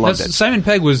great. I loved it. Simon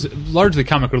Pegg was largely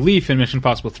comic relief in Mission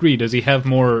Impossible 3. Does he have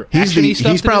more action-y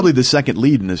stuff? He's to do? probably the second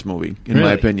lead in this movie, in my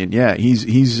Really? opinion. Yeah,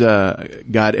 he's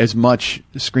got as much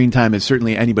screen time as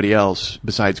certainly anybody else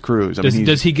besides Cruise. I mean,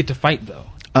 Does he get to fight though?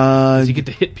 Uh, Does he get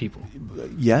to hit people?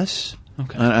 Yes.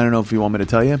 Okay. I don't know if you want me to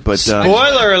tell you, but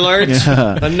Spoiler alert!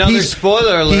 Yeah. Another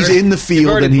spoiler alert. He's in the field.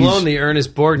 You've already and blown the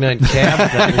Ernest Borgnine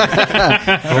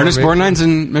cap. Ernest Borgnine's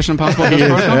in Mission Impossible.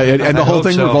 and the whole hope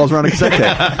thing so. revolves around a cassette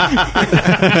tape.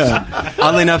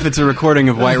 Oddly enough, it's a recording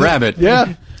of White Rabbit.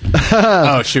 Yeah.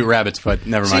 Oh shoot, Rabbit's Foot.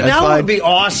 Never See, mind. now it fine. would be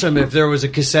awesome if there was a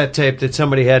cassette tape that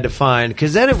somebody had to find,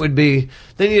 because then it would be.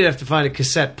 Then you'd have to find a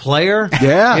cassette player.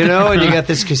 Yeah. And you got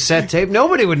this cassette tape.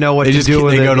 Nobody would know what They to just do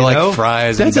with they it. go to you like know?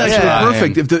 Fry's. That's and Best actually Buy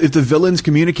perfect. and- If the villains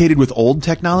communicated with old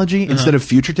technology instead of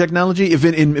future technology, if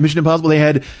in Mission Impossible they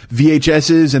had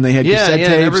VHSs and they had cassette tapes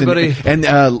everybody-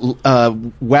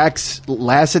 and wax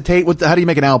lacetate. How do you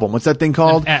make an album? What's that thing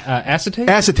called? Acetate?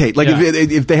 Acetate. Like Yeah.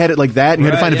 if they had it like that, and you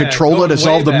had to find a Victrola going to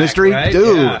solve the way back, mystery, right?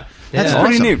 dude. Yeah. That's Yeah.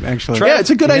 pretty awesome. neat, actually. Yeah,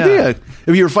 it's a good Yeah. idea.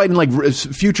 If you were fighting like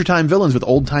future time villains with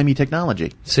old timey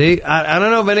technology. See, I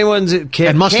don't know if anyone's can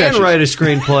And mustaches. write a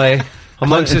screenplay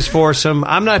amongst this foursome.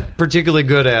 I'm not particularly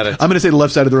good at it. I'm going to say the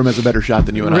left side of the room has a better shot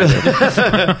than you and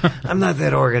I do. I'm not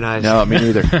that organized. No, me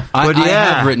neither. But I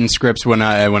yeah. have written scripts when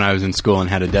I was in school and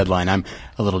had a deadline. I'm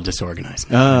a little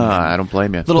disorganized, I don't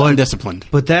blame you. a little undisciplined.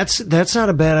 But that's not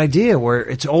a bad idea. Where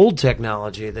it's old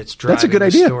technology that's driving That's a good the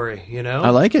idea. story. You know, I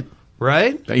like it.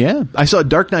 right? Yeah, I saw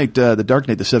Dark Knight, the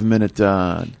 7-minute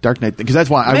Dark Knight, because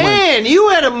that's why I went Man, you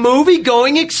had a movie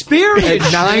going experience.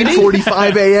 at Shady.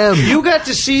 9:45 a.m. You got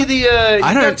to see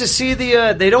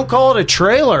the. They don't call it a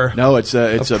trailer. No, it's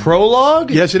a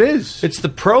Prologue. Yes, it is. It's the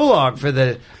prologue for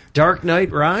the Dark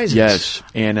Knight Rises. Yes,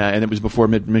 and it was before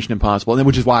Mission Impossible, and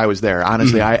which is why I was there.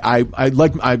 Honestly, I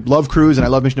love Cruise and I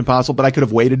love Mission Impossible, but I could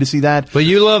have waited to see that. But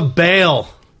you love Bale.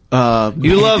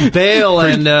 You love Bale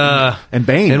And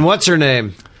Bane. and what's her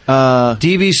name?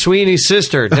 D.B. Sweeney's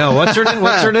sister. No, what's her name?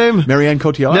 What's her name? Marianne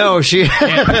Cotillard. No, she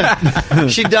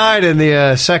she died in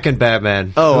the second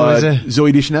Batman. Who was it?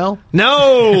 Zoe Deschanel,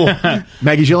 No.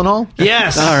 Maggie Gyllenhaal.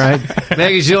 Yes. All right.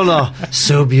 Maggie Gyllenhaal,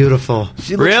 so beautiful.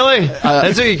 Really?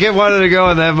 That's what you kept wanting to go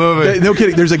in that movie. No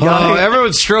kidding. There's a guy. Oh,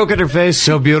 everyone's stroking her face.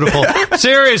 So beautiful.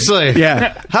 Seriously.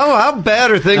 Yeah. How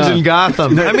bad are things in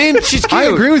Gotham? I mean, she's cute. I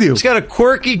agree with you. She's got a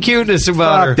quirky cuteness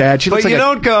about Fuck her. that. She but looks like you a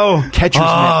don't go, catcher's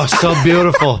oh, mitt." so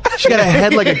beautiful. She got a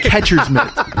head like a catcher's mitt.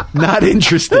 Not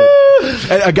interested.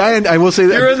 A guy, and I will say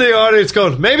that You're in the audience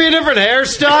going, maybe a different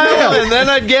hairstyle, Yeah. and then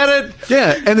I'd get it.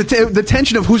 Yeah, and the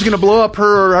tension of who's going to blow up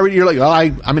her, or you're like, well, I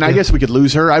mean, I guess we could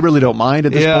lose her. I really don't mind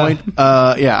at this Yeah. point.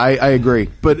 Yeah, I agree.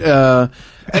 But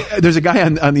there's a guy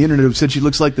on the internet who said she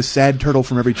looks like the sad turtle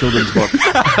from every children's book,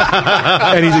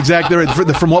 and he's exactly right.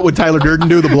 From What Would Tyler Durden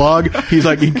Do, the blog. He's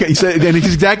like, he said, and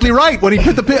he's exactly right when he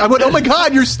put the pic. I went, oh my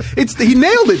god, he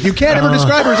nailed it. You can't ever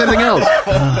describe her as anything else.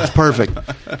 It's perfect.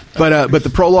 But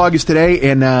the prologue is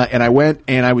today, and I went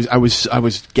and I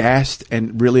was gassed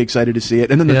and really excited to see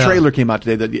it. And then the Yeah. trailer came out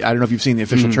today. I don't know if you've seen the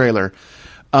official trailer.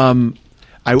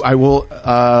 I will.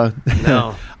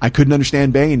 No. I couldn't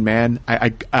understand Bane, man.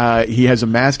 He has a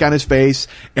mask on his face,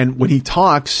 and when he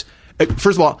talks,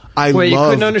 first of all, Wait, you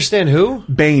love couldn't understand who?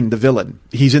 Bane, the villain.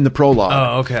 He's in the prologue.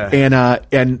 Oh, okay.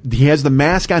 And he has the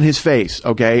mask on his face.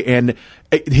 Okay, and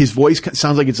his voice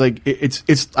sounds like it's like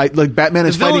Batman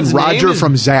is fighting villain's name Roger is-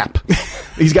 from Zap.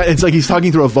 It's like he's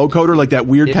talking through a vocoder, like that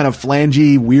weird kind of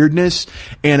flangey weirdness,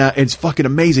 and it's fucking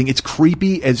amazing. It's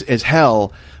creepy as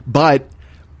hell, but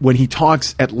when he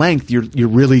talks at length, you're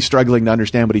really struggling to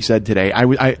understand what he said today.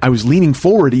 I was leaning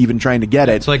forward, even trying to get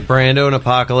it. It's like Brando in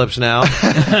Apocalypse Now.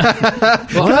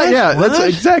 Yeah, that's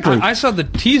exactly. I saw the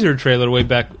teaser trailer way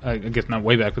back. I guess not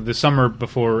way back, but the summer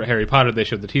before Harry Potter, they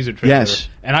showed the teaser trailer. Yes.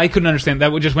 and I couldn't understand that.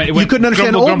 It went couldn't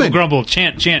understand grumble, grumble, Oldman. grumble,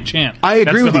 chant, chant, chant. I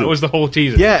agree with you. It was the whole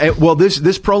teaser. Yeah, well,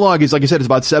 this prologue is, like I said, it's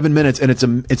about 7 minutes, and it's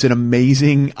an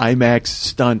amazing IMAX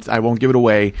stunt. I won't give it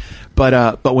away,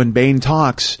 but when Bane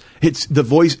talks, it's the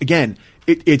voice again.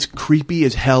 It's creepy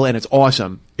as hell, and it's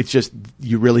awesome. It's just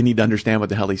you really need to understand what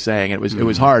the hell he's saying. It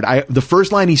was hard. The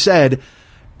first line he said,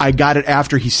 I got it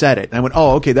after he said it. And I went,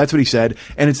 oh, okay, that's what he said.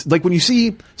 And it's like when you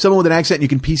see someone with an accent and you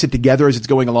can piece it together as it's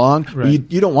going along, Right.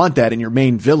 you don't want that in your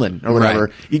main villain or whatever.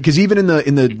 Right. Because even in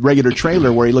the regular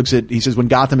trailer where he says, when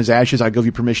Gotham is ashes, I'll give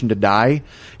you permission to die.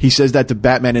 He says that to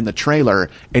Batman in the trailer.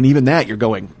 And even that, you're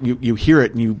going, you hear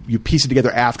it and you piece it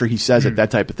together after he says it, that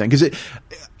type of thing. Because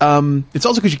it's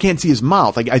also because you can't see his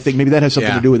mouth. I think maybe that has something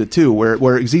Yeah. to do with it too,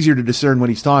 where it's easier to discern when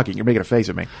he's talking. You're making a face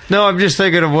at me. No, I'm just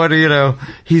thinking of what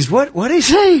he's what did he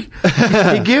say?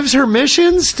 He gives her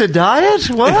missions to diet?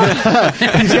 What?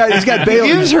 He's got Bale.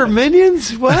 He gives her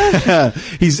minions? What?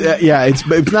 He's it's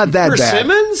not that bad.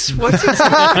 Persimmons? What's it?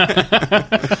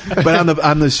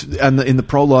 But in the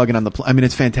prologue and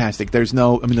it's fantastic.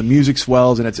 The music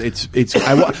swells and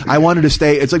I wanted to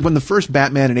stay. It's like when the first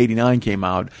Batman in '89 came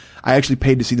out. I actually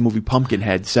paid to see the movie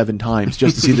Pumpkinhead 7 times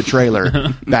just to see the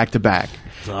trailer back to back.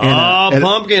 And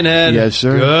Pumpkinhead. Yes,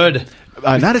 sir. Good.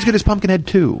 Not as good as Pumpkinhead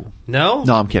 2. No?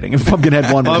 No, I'm kidding.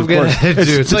 Pumpkinhead 1 was, of course. Pumpkinhead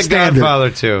 2. It's like standard.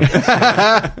 Godfather 2.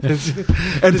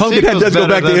 And Pumpkinhead does go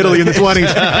back to Italy in the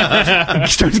 20s. He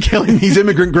starts killing these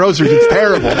immigrant grocers. It's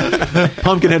terrible.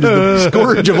 Pumpkinhead is the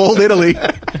scourge of old Italy.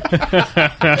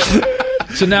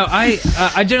 So now I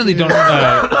generally don't.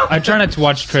 I try not to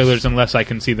watch trailers unless I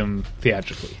can see them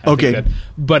theatrically. Okay.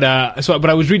 But I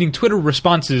was reading Twitter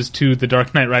responses to the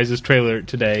Dark Knight Rises trailer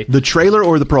today. The trailer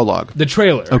or the prologue? The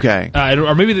trailer. Okay.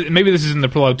 Or maybe this is in the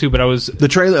prologue too. But the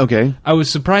trailer. Okay. I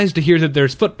was surprised to hear that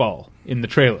there's football in the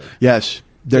trailer. Yes.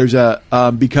 There's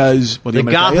because the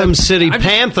Gotham City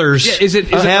Panthers is it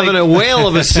having a whale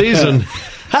of a season.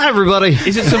 Hi, everybody.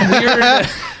 Is it some weird...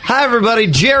 Hi, everybody.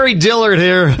 Jerry Dillard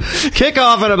here.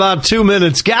 Kickoff in about 2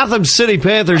 minutes. Gotham City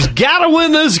Panthers got to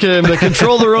win this game to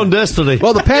control their own destiny.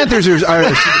 Well, the Panthers are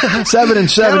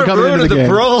 7-7 coming into the game.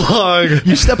 Prologue.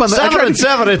 You step on the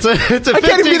 7-7. It's a I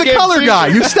can't even be the color season. guy.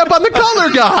 You step on the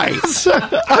color guy.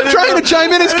 I'm trying to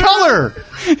chime in as color.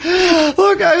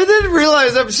 Look, I didn't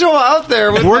realize I'm so out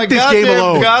there with my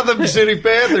goddamn Gotham City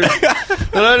Panthers.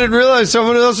 And I didn't realize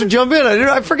someone else would jump in.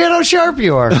 I forget how sharp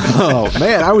you are. Oh,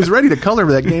 man. I was ready to color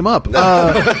that game up.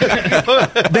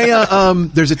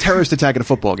 There's a terrorist attack at a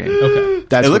football game. Okay.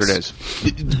 That's what it is.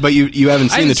 But you haven't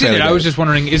seen the trailer. I was just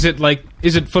wondering, is it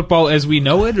football as we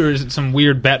know it, or is it some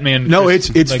weird Batman? No, it's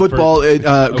football.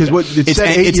 Because it's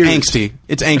angsty.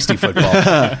 It's angsty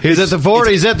football. He's at the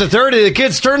 40, he's at the 30. The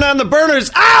kids turn on the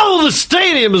burners. Ow! The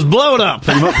stadium is blown up.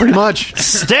 Pretty much.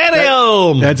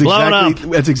 Stadium blown up.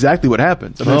 That's exactly what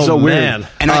happens. I mean, it's so man.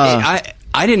 weird. And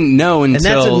I didn't know until... And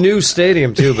that's a new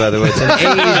stadium, too, by the way. It's an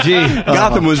AEG.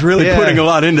 Gotham was really putting a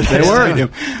lot into that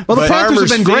stadium. Well, the Panthers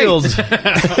have been great.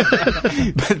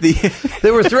 But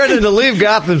they were threatening to leave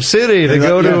Gotham City to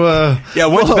go to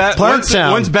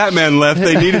once Batman left,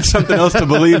 they needed something else to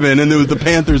believe in, and the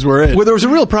Panthers were it. Well, there was a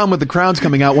real problem with the crowds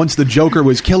coming out once the Joker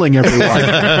was killing everyone.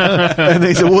 And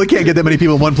they said, well, we can't get that many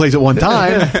people in one place at one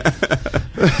time.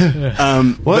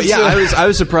 But yeah, I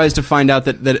was surprised to find out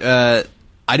that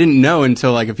I didn't know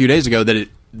until like a few days ago that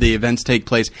the events take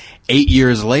place 8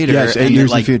 years later. Yes, 8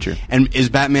 years in the future. And is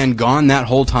Batman gone that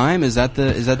whole time? Is that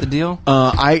the deal?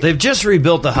 They've just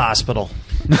rebuilt the hospital.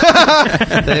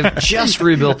 They've just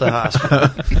rebuilt the hospital.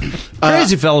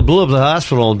 Crazy fella blew up the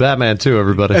hospital in Batman 2,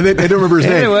 everybody. And they don't remember his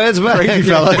name. Anyway, it's Crazy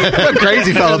fella.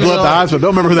 Crazy fella blew up the hospital.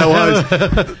 Don't remember who that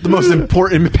was. The most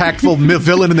important, impactful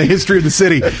villain in the history of the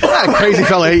city. Crazy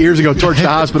fella 8 years ago torched the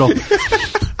hospital.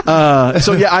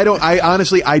 So yeah, I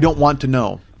honestly don't want to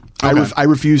know. Okay. I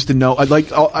refuse to know.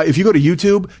 If you go to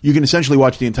YouTube, you can essentially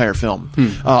watch the entire film.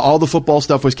 All the football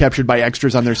stuff was captured by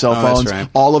extras on their cell phones. That's right.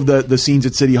 All of the scenes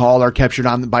at City Hall are captured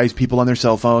by people on their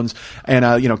cell phones. And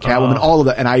Catwoman, all of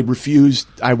that. And I refuse.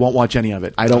 I won't watch any of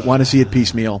it. I don't want to see it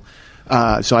piecemeal.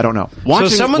 So I don't know. So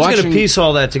someone's going to piece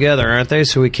all that together, aren't they?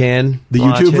 So we can the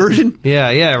YouTube version.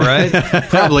 Yeah, right.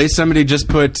 Probably somebody just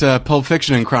put Pulp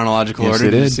Fiction in chronological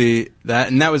order to see that,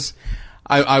 and that was.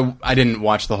 I didn't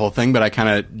watch the whole thing, but I kind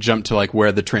of jumped to like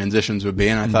where the transitions would be,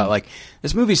 and I thought like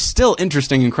this movie's still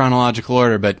interesting in chronological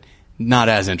order, but not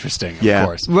as interesting, of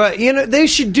course. But they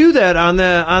should do that on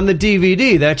the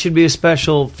DVD. That should be a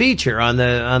special feature on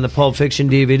the Pulp Fiction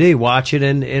DVD. Watch it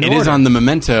in order. It is on the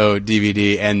Memento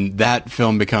DVD, and that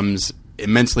film becomes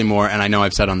immensely more, and I know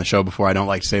I've said on the show before, I don't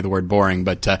like to say the word boring,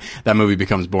 but that movie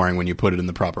becomes boring when you put it in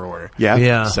the proper order.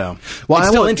 Yeah. So, well, it's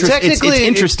still it's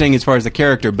interesting as far as the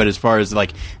character, but as far as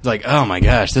like, oh my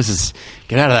gosh,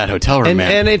 get out of that hotel room,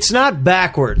 man. And it's not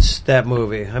backwards, that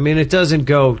movie. I mean, it doesn't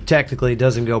go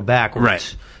backwards.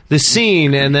 Right. The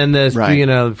scene and then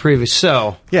the previous.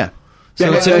 So yeah.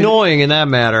 So it's annoying in that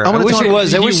matter. I wish it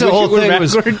was. I wish the whole thing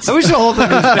was backwards.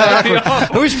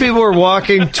 I wish people were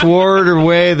walking toward or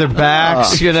way their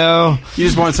backs, You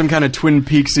just want some kind of Twin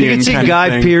Peaksian. You can see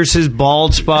Guy Pearce's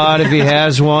bald spot if he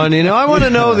has one. I want to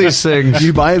know these things.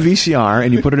 You buy a VCR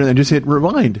and you put it in and just hit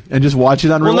rewind and just watch it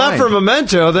on rewind. Well, not for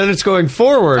Memento. Then it's going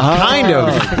forward, kind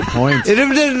of. Good point.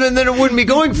 And then it wouldn't be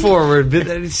going forward.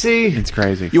 But, see, it's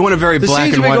crazy. You want a very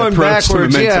black and white approach to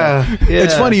Memento. Yeah.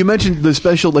 It's funny you mentioned the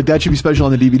special. Like that should be special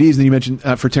on the DVDs, and then you mentioned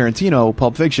for Tarantino,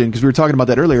 Pulp Fiction, because we were talking about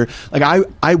that earlier. Like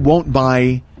I won't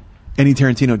buy any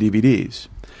Tarantino DVDs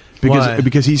Why?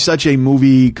 Because he's such a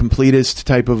movie completist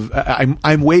type of.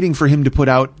 I'm waiting for him to put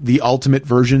out the ultimate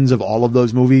versions of all of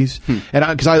those movies, and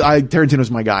because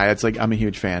Tarantino's my guy. It's like I'm a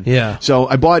huge fan. Yeah. So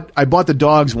I bought the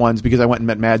Dogs ones because I went and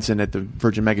met Madsen at the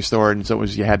Virgin Megastore, and so it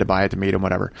was you had to buy it to meet him,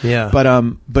 whatever. Yeah.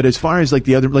 But as far as like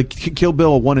the other, like Kill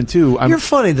Bill 1 and 2, You're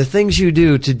funny. The things you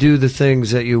do to do the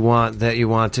things that you want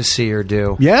to see or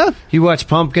do. Yeah. You watch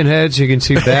Pumpkinhead so you can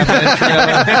see Batman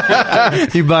trailer.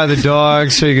 You buy the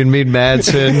Dogs so you can meet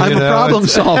Madsen. I'm a problem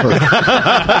solver.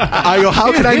 I go,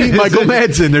 how can I meet Michael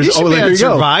Madsen? There's You should be there on you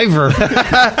go. Survivor.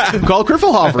 Call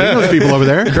Kriffelhofer. He knows people over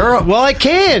there. Girl, well, I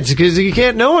can't because you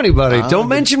can't know anybody. Don't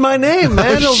mention my name,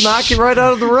 man. It'll knock you right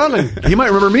out of the running. He might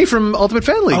remember me from Ultimate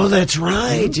Family. Oh, that's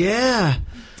right. Yeah.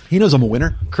 He knows I'm a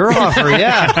winner. Kurhofer,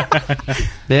 yeah.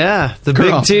 Yeah. The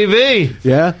big TV.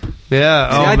 Yeah. Yeah.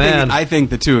 Oh, See, man. I think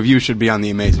the two of you should be on The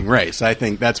Amazing Race. I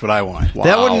think that's what I want.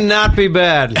 That would not be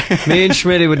bad. Me and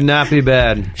Schmitty would not be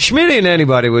bad. Schmitty and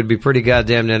anybody would be pretty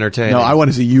goddamn entertaining. No, I want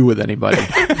to see you with anybody.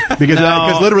 Because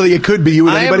literally it could be you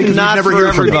with I anybody am because not never for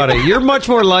hear from everybody. you. You're much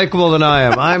more likable than I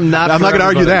am. I'm not I'm for not going to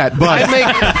argue everybody.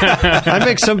 that, but I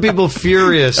make some people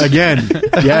furious. again,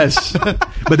 yes.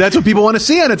 But that's what people want to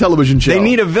see on a television show. They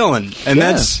need a villain, and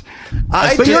Yeah. that's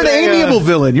But you're an amiable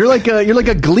villain. You're like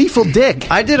a gleeful dick.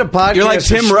 I did a podcast You're like with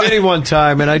Tim Schmitty one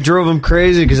time, and I drove him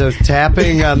crazy because I was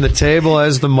tapping on the table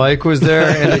as the mic was there,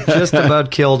 and it just about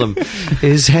killed him.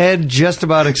 His head just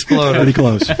about exploded. Pretty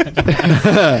close.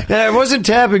 Yeah, I wasn't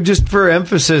tapping just for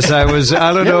emphasis. I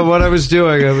don't know what I was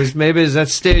doing. Maybe it's that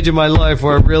stage of my life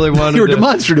where I really wanted You were to.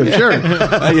 demonstrative, sure.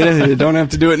 you don't have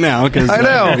to do it now because I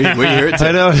know. we hear it. Too.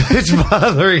 I know. It's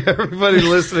bothering everybody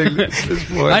listening at this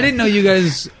point. I didn't know you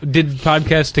guys did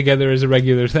podcasts together as a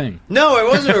regular thing. No, it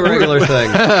wasn't a regular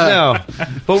thing. No.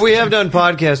 But we have done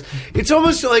podcasts. It's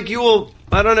almost like you will,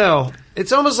 I don't know.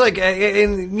 It's almost like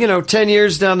in 10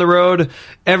 years down the road,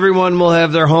 everyone will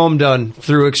have their home done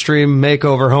through Extreme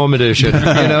Makeover Home Edition.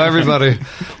 Everybody.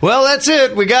 Well, that's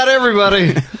it. We got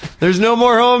everybody. There's no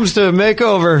more homes to make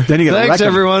over. Then you got Thanks,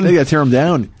 everyone. Then you got to tear them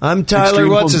down. I'm Tyler. Extreme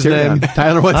What's his home tear name? down.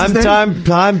 Tyler. What's his name?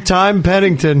 I'm Time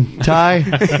Pennington. Ty.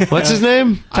 What's his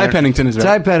name? Ty Pennington is right.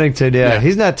 Ty Pennington. Yeah,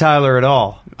 he's not Tyler at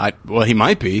all. Well, he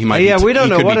might be. He might. Yeah, be, we don't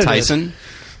know could what be it is. Tyson.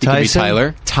 He Tyson. could be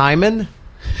Tyler. Timon.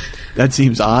 That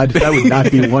seems odd. That would not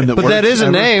be one that But works. that is a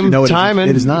ever. name, No, Timon.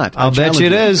 it is not. I'll bet you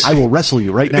it is. I will wrestle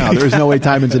you right now. There is no way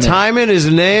Timon's a name. Timon is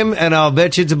a name, and I'll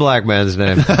bet you it's a black man's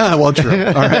name. Well, true.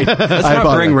 All right. Let's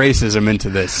not bring racism into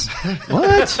this.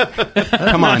 What?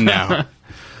 Come on now.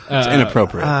 It's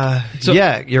inappropriate.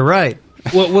 Yeah, you're right.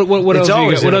 What It's else?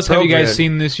 always What else have you inappropriate. guys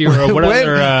seen this year? Or what when,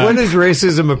 other? when is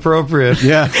racism appropriate?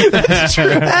 Yeah.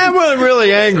 I'm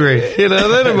really angry. Then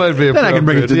it might be appropriate. Then I can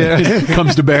bring it to yeah.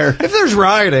 comes to bear. If there's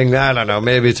rioting, I don't know.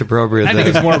 Maybe it's appropriate. I think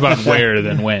then. it's more about where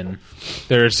than when.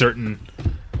 There are certain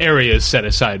areas set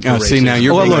aside for Oh, see, now racism.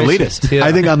 you're being look, elitist. Yeah.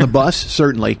 I think on the bus,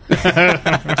 certainly,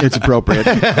 it's appropriate.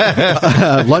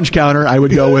 Lunch counter, I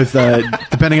would go with,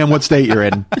 depending on what state you're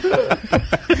in.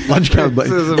 Lunch counter, but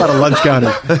not a lunch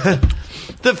counter.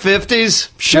 The 50s?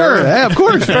 Sure, yeah, of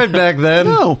course. Right back then.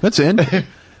 No, that's in.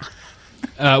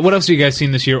 What else have you guys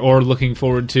seen this year, or looking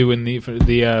forward to in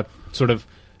the sort of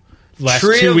last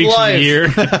Tree 2 of weeks Life. of the year?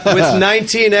 With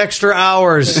 19 extra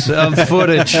hours of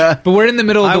footage. But we're in the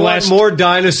middle of I the want last more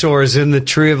dinosaurs in the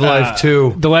Tree of Life,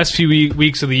 too. The last few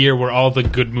weeks of the year, where all the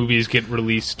good movies get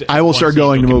released. I will Once start you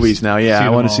going to can movies now, yeah. I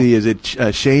them want to all. see, is it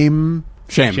Shame?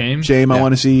 Shame. Shame. I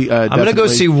want to see. I'm going to go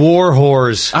see War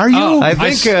Horse. Are you? Oh, I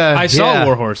think, I saw yeah.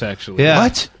 War Horse actually. Yeah.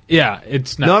 What? Yeah,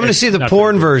 it's not. No, I'm going to it's see the not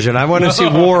porn very version. I want to see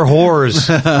War Whores.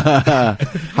 How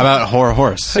about Horror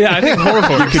Horse? good. Yeah, I think Horror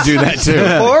Horse. You could do that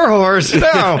too. War Horse? No,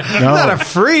 I'm not a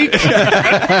freak.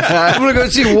 I'm going to go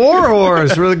see War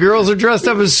Horse, where the girls are dressed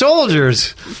up as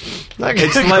soldiers.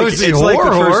 It's like the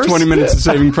Horse. first 20 minutes of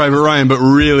Saving Private Ryan, but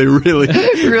really, really.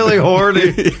 Really horny.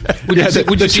 Would you see,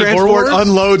 would The you see Horror transport Wars?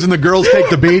 unloads and the girls take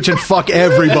the beach and fuck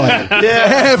everybody. Yeah.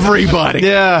 Everybody.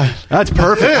 Yeah. That's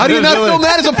perfect. How do you not film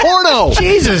that as a porno?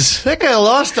 Jesus, that guy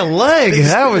lost a leg.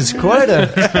 That was quite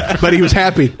a... But he was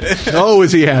happy. Oh,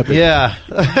 is he happy? Yeah.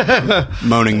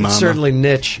 Moaning mama. Certainly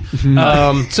niche.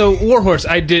 So War Horse,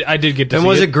 I did get to. And see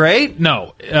was it great?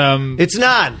 No. It's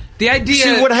not. The idea.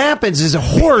 See, what happens is a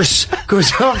horse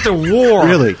goes off to war.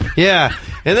 Really? Yeah.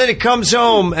 And then he comes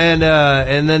home, and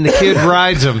then the kid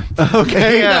rides him.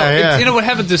 Okay. Yeah, yeah. You know what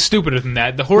happens is stupider than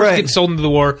that. The horse Right. gets sold into the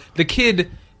war. The kid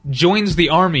joins the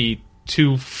army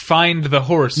to find the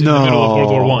horse in the No. middle of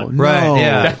World War One. Right, No.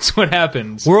 yeah. That's what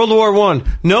happens. World War I.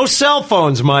 No cell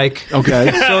phones, Mike.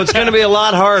 Okay. So it's going to be a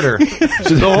lot harder.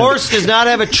 The horse does not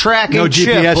have a tracking No chip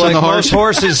GPS on like the most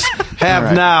horse? horses have All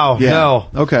right. now. Yeah. No.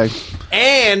 Okay.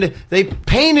 and they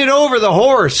painted over the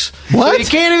horse. What? So you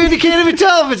can't even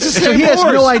tell if it's the same So he has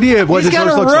horse. no idea of what He's his horse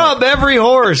got to looks rub every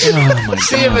horse. my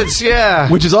See God. if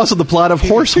it's Which is also the plot of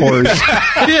Horse Whores.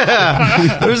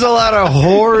 yeah. There's a lot of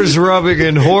whores rubbing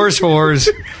and horse whores.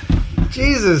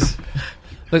 Jesus.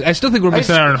 Look, I still think we're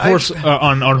missing out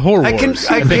on on horror I wars. think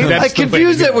that's I the way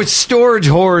confuse to that go. with Storage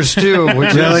Whores too.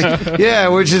 Which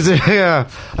is, which is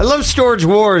I love Storage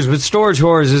Wars, but Storage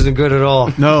Whores isn't good at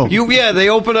all. No. They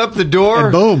open up the door,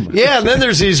 And boom. Yeah, and then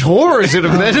there's these whores that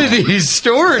have been in these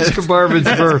storage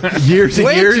compartments for Years and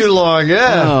way years? too long.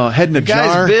 Yeah, Oh, head in a the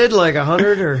guys jar. bid like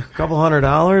 $100 or a couple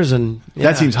 $100, and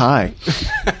That seems high.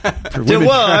 For women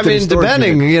well, I trapped in a mean, storage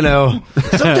depending, unit.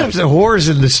 sometimes the whores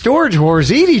and the storage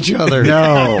whores eat each other.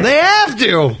 No. They have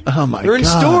to. Oh, my They're in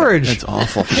God. storage. That's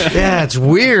awful. Yeah, it's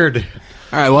weird.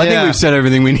 All right, well, I think Yeah. we've said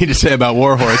everything we need to say about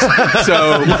Warhorse. So,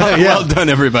 well done,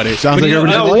 everybody. Sounds But like you know,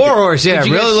 everybody No, like it. Warhorse, yeah, Did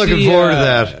you really guys looking see, forward to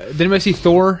that. Did anybody see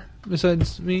Thor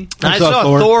besides me? I saw saw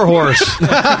Thor. Thor Horse.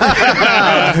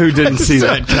 Who didn't see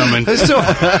that coming?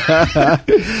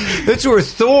 That's where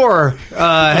Thor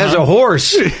has a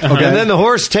horse, and then the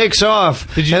horse takes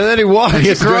off, and then he walks He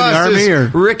has to join the across army, this or?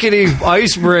 rickety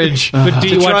ice bridge But do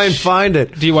to you try watch- and find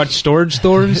it. Do you watch Storage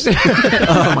Thors?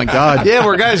 Oh, my God. Yeah,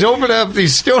 where guys open up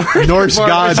these storage Norse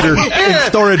gods are in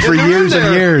storage for and they're years in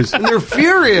and there, years. and they're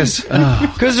furious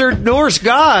because they're Norse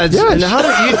gods. Yes. And how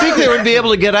do you think they would be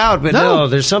able to get out? But no,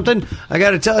 there's something I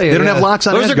got to tell you. They don't have locks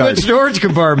on Those are Asgard. good storage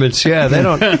compartments. Yeah, they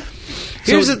don't.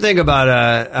 Here's the thing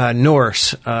about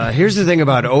Norse. Here's the thing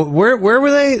about where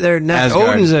were they? They're not Asgard.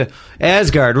 Odin's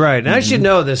Asgard, right? And I should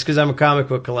know this because I'm a comic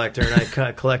book collector and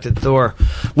I collected Thor.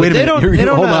 But Wait a they minute. don't. They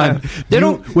don't. Hold on. They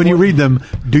don't. When you read them,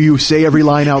 do you say every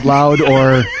line out loud,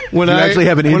 or When do you I- actually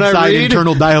have an when I inside read-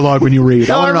 internal dialogue when you read?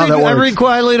 No, I want to know how that I works. read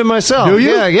quietly to myself. Do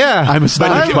you? Yeah, yeah. I'm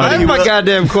astonished by I have you. my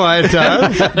goddamn quiet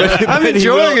time. I'm he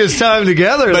enjoying will- his time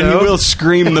together. But he though. will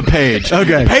scream the page.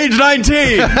 Okay. Page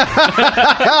 19!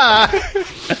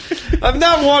 I'm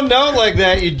not one note like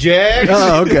that, you jags.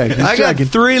 Oh, okay. Just I got checking.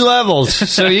 3 levels,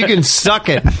 so you can suck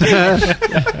it.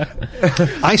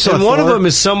 I saw And one of Thor. them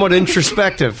is somewhat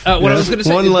introspective. What I was going to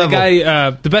say One is level. the guy.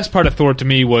 The best part of Thor to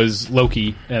me was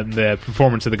Loki and the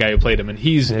performance of the guy who played him, and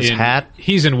he's His in hat?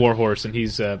 He's in Warhorse, and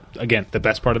he's again the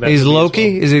best part of that. He's movie as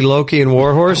Loki? well. Is he Loki in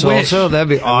Warhorse I wish. also? That'd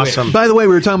be awesome. By the way,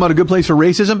 we were talking about a good place for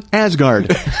racism, Asgard,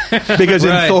 because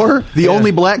Right. in Thor, the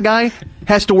only black guy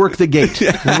has to work the gate.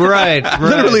 Right.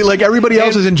 Literally, like everybody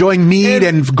else is enjoying mead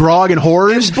and grog and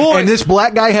whores, and boy- and this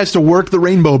black guy has to work the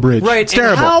Rainbow Bridge. Right. It's and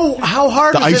terrible. how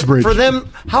hard The was ice it bridge. for them?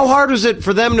 How hard was it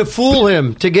for them to fool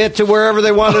him to get to wherever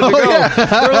they wanted to Oh, go? yeah.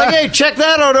 They're like, "Hey, check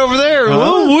that out over there. Huh?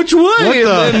 Oh, which way? What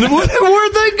the- And then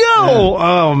where'd they go?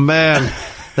 Oh man,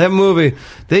 that movie.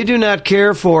 They do not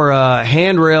care for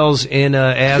handrails in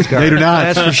Asgard. They do not.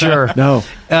 That's for sure. No.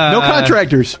 No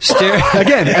contractors.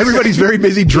 Again, everybody's very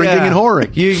busy drinking Yeah. and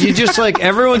whoring. You just like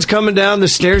everyone's coming down the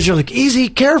stairs. You're like, easy,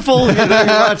 careful. You know,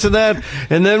 lots of that.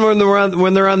 And then when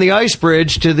they're on the ice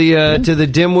bridge to the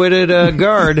dim-witted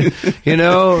guard, you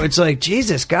know, it's like,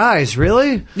 Jesus, guys,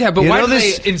 really? Yeah, but You why know, do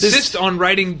they insist on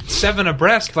writing 7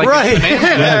 abreast? Like Right. it's bananas?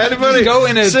 Yeah, anybody- Just go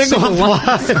in a single single line.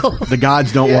 file. The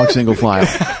gods don't walk single file.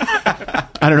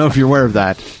 I don't know if you're aware of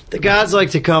that. The gods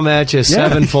like to come at you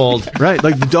sevenfold. Right,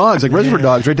 like the dogs, like Reservoir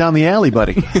Dogs, right down the alley,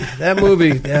 buddy. That movie,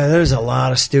 yeah, there's a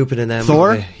lot of stupid in that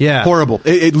Thor, movie. Yeah. horrible.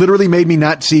 It literally made me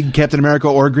not see Captain America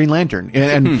or Green Lantern,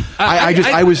 and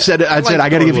I said I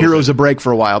got to give heroes a break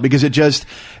for a while because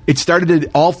it started to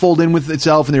all fold in with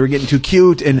itself, and they were getting too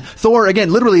cute. And Thor,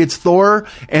 again, literally, it's Thor,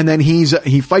 and then he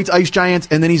fights ice giants,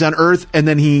 and then he's on Earth, and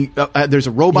then there's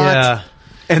a robot. Yeah.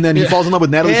 And then he falls in love with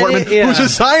Natalie And Portman, who's a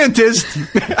scientist.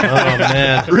 Oh,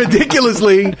 man.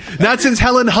 Ridiculously, not since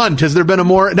Helen Hunt has there been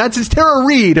not since Tara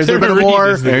Reid has there been a Reid more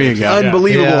is the- There you go.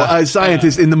 unbelievable Yeah.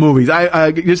 scientist in the movies.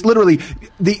 I just literally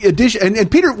the addition and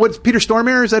Peter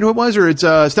Stormare, is that who it was, or it's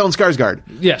Stellan Skarsgård?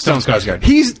 Yeah, Stellan Skarsgård.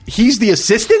 He's the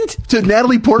assistant to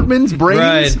Natalie Portman's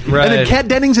brains, Right. and then Kat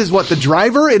Dennings is what, the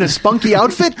driver in a spunky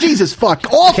outfit? Jesus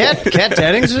fuck, awful. Kat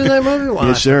Dennings was in that movie? Wow,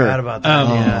 Yes, I sir. forgot about that.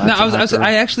 Yeah. No,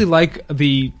 I actually like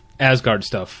the Asgard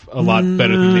stuff a lot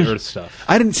better than the Earth stuff.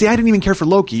 I didn't even care for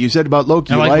Loki. You said about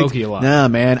Loki. I you like liked- Loki a lot. Nah,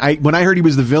 man. When I heard he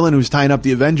was the villain who was tying up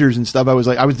the Avengers and stuff, I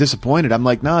was disappointed. I'm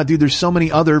like, nah, dude. There's so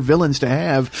many other villains to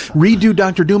have. Redo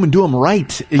Doctor Doom and do him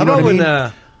right. You How know about what I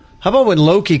mean? How about when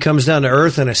Loki comes down to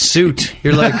Earth in a suit?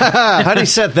 You're like, how do you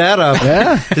set that up?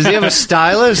 Yeah. Does he have a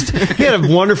stylist? He had a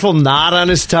wonderful knot on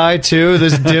his tie too.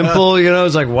 This dimple, you know.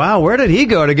 It's like, wow, where did he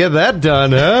go to get that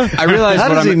done? Huh? I realize How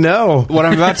what does he know? What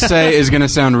I'm about to say is going to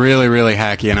sound really, really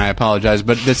hacky, and I apologize,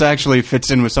 but this actually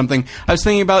fits in with something I was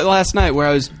thinking about last night, where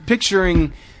I was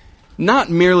picturing not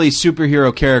merely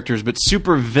superhero characters, but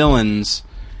super villains,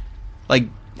 like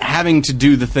having to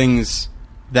do the things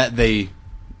that they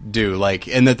do, like,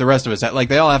 and that the rest of us like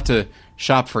they all have to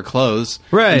shop for clothes,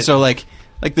 right? And so like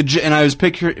and I was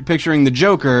picturing the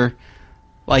Joker,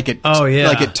 like at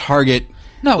like at Target.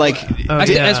 No, like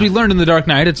as we learned in The Dark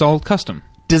Knight, it's all custom.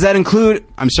 Does that include?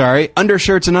 I'm sorry,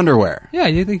 undershirts and underwear. Yeah,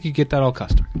 you think you get that all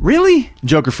custom? Really?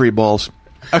 Joker free balls.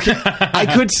 Okay, I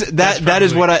could that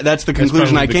is what that's the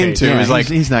conclusion I came to. Yeah, is like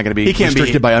he's not going to be he can't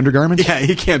restricted by undergarments. Yeah,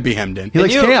 he can't be hemmed in. He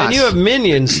likes chaos. And you have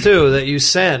minions too that you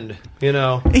send. You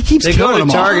know, he keeps they killing go to them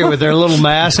all. Target with their little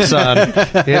masks on.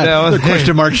 You know, The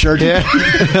question mark shirt. Yeah.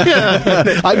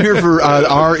 I'm here for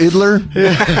R. Idler.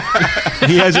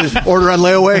 He has his order on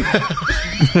layaway.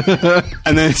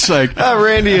 And then it's like,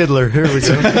 Randy Idler. Here we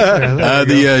go.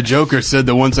 the Joker said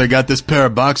that once I got this pair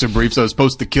of boxer briefs, I was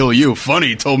supposed to kill you. Funny,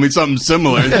 he told me something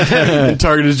similar. And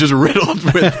Target is just riddled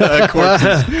with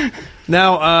corpses.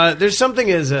 Now, there's something.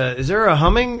 Is there a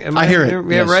humming? I hear it. Yeah,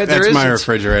 Yes. right. That's there is. my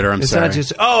refrigerator. I'm It's sorry. not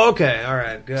just. Oh, okay. All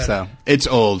right. Good. So it's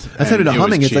old. I said it a and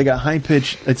humming. was It's cheap. like a high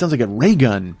pitch. It sounds like a ray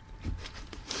gun.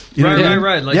 You know what I mean?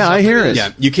 Right. Like Yeah, I hear something it.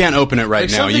 Yeah, you can't open it right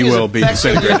Like now. something You is will be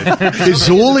affecting- disintegrated. Is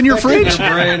Zool in your fridge? Your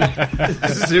brain.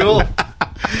 Zool.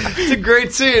 It's a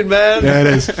great scene, man. Yeah, it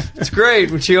is. It's great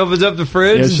when she opens up the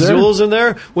fridge. Yes, and sir. Zool's in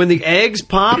there. When the eggs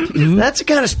pop, that's the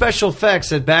kind of special effects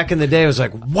that back in the day was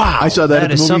like, wow. I saw that at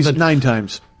the is movies something. 9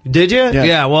 times. Did you? Yeah.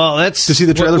 Yeah. Well, that's To see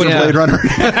the trailer for yeah. Blade Runner.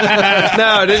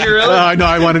 No, did you really? No,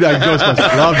 I wanted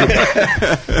Ghostbusters. Loved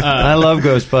it. I love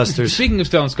Ghostbusters. Speaking of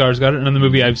Stellan Skarsgård, another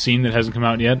movie I've seen that hasn't come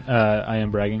out yet, I am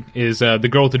bragging, is The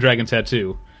Girl with the Dragon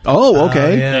Tattoo. Oh,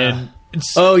 okay. yeah. And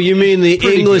it's, Oh, you mean the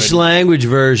Pretty English good. language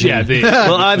version? Yeah, the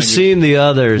well, I've language. seen the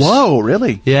others. Whoa,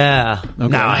 really? Yeah.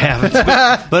 No, I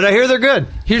haven't. But I hear they're good.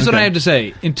 Here's what I have to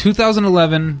say. In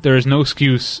 2011, there is no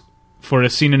excuse for a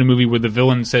scene in a movie where the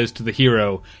villain says to the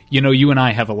hero, you know, you and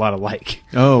I have a lot alike.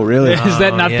 Oh, really? Has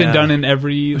that not yeah. been done in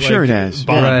every Sure it has.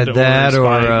 Bond Right, that or,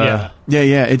 spy? Yeah.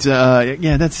 Yeah. It's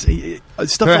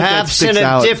that's stuff Perhaps like that sticks in a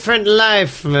out. different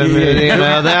life. You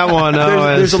know, that one.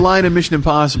 There's a line in Mission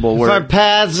Impossible If where our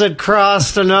paths had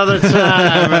crossed another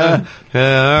time.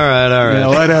 Yeah, all right. Yeah,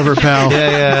 whatever, pal.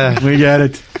 Yeah. We get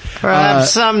it.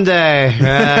 Perhaps someday.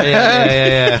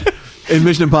 Yeah. In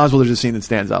Mission Impossible, there's a scene that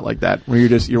stands out like that, where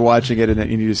you're watching it and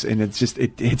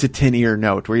it's a tin ear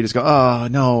note where you just go, oh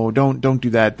no, don't do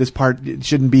that. This part it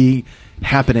shouldn't be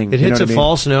happening. It You know hits what I a mean?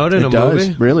 false note in It a does,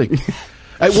 movie? really.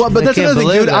 But that's can't another thing,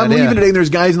 believe dude. I'm that, leaving yeah. today, and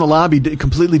there's guys in the lobby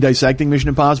completely dissecting Mission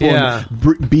Impossible Yeah.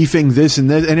 and beefing this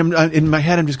and this. And in my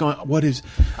head, I'm just going, what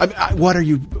are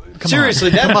you? Come Seriously,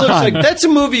 on. that Come looks on. like that's a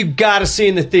movie you've got to see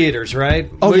in the theaters,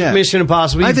 right? Oh, yeah. Mission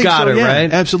Impossible, I you've think got so, it, yeah,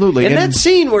 right? absolutely. And And- that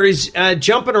scene where he's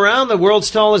jumping around the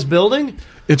world's tallest building.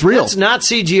 It's real. That's not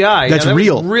CGI. That's that was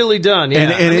real. really done. Yeah.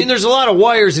 And I mean, it- there's a lot of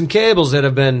wires and cables that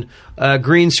have been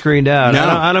green screened out. No.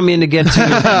 I don't mean to get too.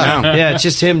 Yeah, it's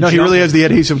just him. No, he jumping. really has the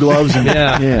adhesive gloves. And,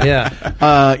 Yeah.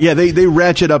 They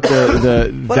ratchet up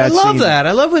the. But that I love scene. that.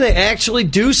 I love when they actually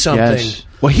do something. Yes.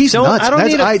 Well, he's Don't- nuts. I don't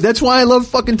need a- That's why I love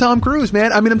fucking Tom Cruise,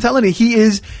 man. I mean, I'm telling you,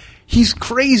 he's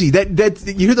crazy. That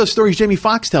you hear those stories Jamie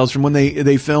Foxx tells from when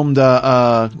they filmed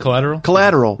Collateral?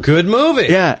 Collateral. Good movie.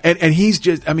 Yeah, and he's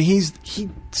just. I mean, he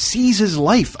sees his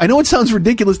life. I know it sounds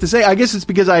ridiculous to say. I guess it's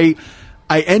because I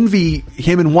envy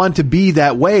him and want to be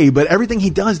that way, but everything he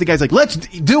does, the guy's like, let's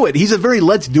do it. He's a very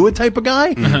let's do it type of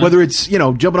guy, whether it's,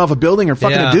 jumping off a building or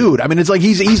fucking Yeah. a dude. I mean, it's like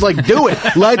he's like, do it.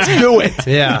 Let's do it.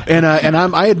 Yeah. And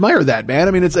I admire that, man.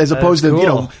 I mean, it's as opposed to,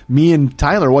 cool. me and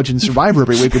Tyler watching Survivor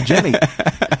every week with Jenny.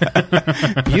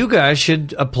 You guys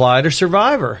should apply to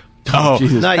Survivor. Oh,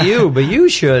 Jesus. Not you, but you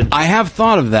should. I have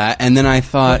thought of that, and then I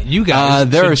thought You guys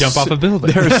there should are jump off a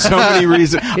building. There are so many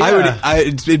reasons. Yeah.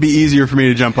 It'd be easier for me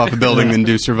to jump off a building than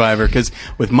do Survivor because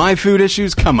with my food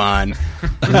issues, come on.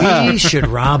 We should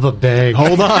rob a bank.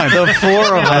 Hold on. The four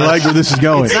of us. I like where this is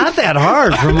going. It's not that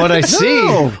hard from what I see.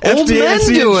 Old men FDIC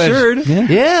do insured. it.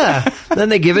 Yeah. Then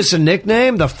they give us a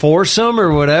nickname, the Foursome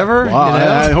or whatever. Wow,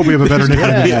 I hope we have a better nickname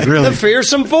than that, really. The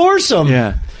Fearsome Foursome.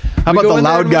 Yeah. How about go the in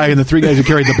there loud and guy and the three guys who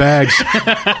carried the bags?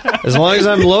 As long as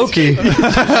I'm Loki.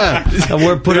 And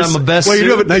we're putting on my best Well, you do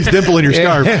suit. have a nice dimple in your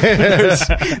scarf.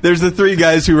 There's the three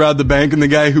guys who robbed the bank and the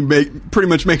guy who pretty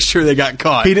much makes sure they got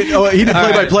caught. He didn't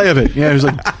play by play of it. Yeah, it was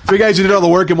like three guys who did all the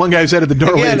work and one guy sat at the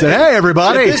doorway Again, and said, "Hey,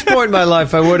 everybody." At this point in my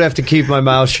life, I would have to keep my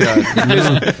mouth shut.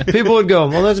 Because people would go,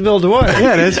 well, that's Bill Dwight.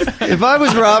 Yeah, it is. If I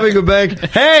was robbing a bank,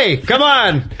 hey, come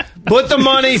on. Put the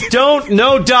money.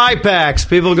 No die packs.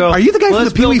 People go. Are you the guy from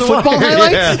 "Let's the Pee Wee Bill football Dwyer."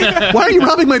 highlights? Yeah. Why are you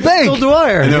robbing my bank? Bill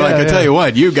Dwyer. And they're like, Yeah, I tell you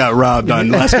what, you got robbed on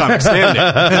Last Comic Standing.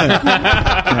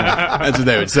 That's what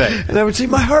they would say. And I would say,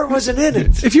 my heart wasn't in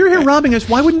it. If you're here robbing us,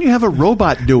 why wouldn't you have a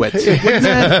robot do it? Wouldn't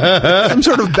that- some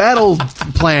sort of battle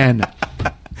plan.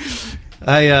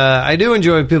 I do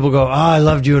enjoy when people go, I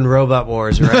loved you in Robot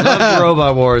Wars, or I loved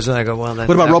Robot Wars, and I go, well, that,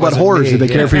 What about that robot wasn't whores? me. Did they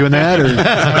care for you in that? Or?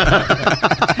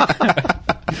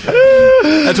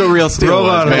 That's what Real Steel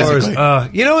Robot was, Wars.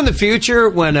 basically. You know, in the future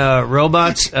when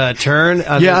robots turn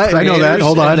on Yeah, their I know that. creators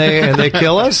Hold on. and they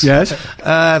kill us? Yes.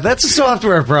 That's a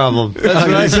software problem. That's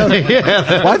what I say.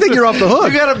 Yeah. Well, I think you're off the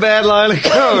hook. You got a bad line of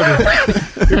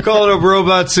code. You're calling up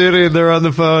Robot City and they're on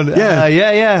the phone.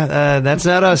 Yeah. That's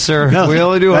not us, sir. No, we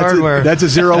only do that's hardware. that's a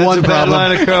 0-1 That's a bad problem.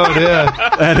 line of code,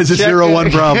 yeah. That is a Check 0-1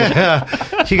 it. problem.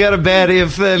 Yeah. You got a bad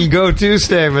if then go to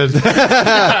statement.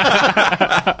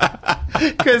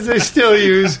 Because they still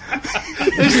use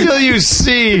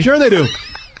C Sure they do.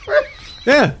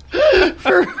 Yeah.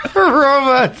 for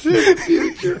robots in the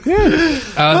future.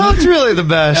 Well, it's really the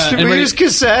best. We anybody- use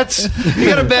cassettes. You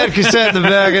got a bad cassette in the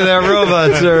back of that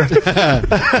robot, sir.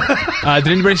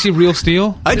 Did anybody see Real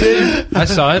Steel? I did. I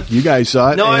saw it. You guys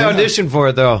saw it. No, I and- auditioned for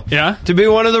it though. Yeah? To be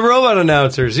one of the robot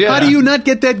announcers. Yeah. How do you not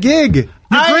get that gig?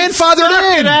 Your grandfather suck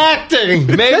did. at acting.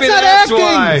 Maybe That's not that's acting.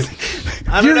 why.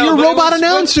 I don't You're know, a but it robot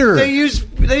announcer. They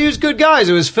use good guys.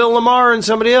 It was Phil Lamar and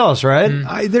somebody else, right?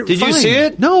 Did you see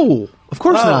it? No, of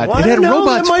course not. Well, It had I don't know.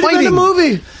 robots That might fighting. have been a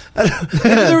movie.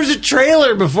 There was a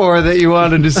trailer before that you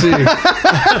wanted to see.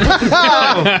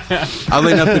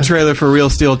 Oddly enough, the trailer for Real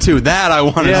Steel 2. That I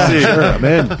want to Yeah. see. Sure,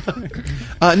 man.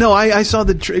 No, I saw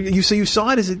the. You say you saw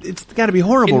it? It's got to be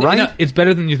horrible, right? No, it's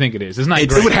better than you think it is. It's not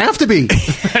It's- great. It would have to be.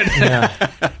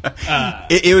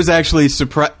 It was actually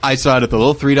I saw it at the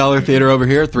little $3 theater over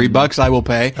here. $3 I will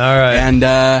pay. All right. And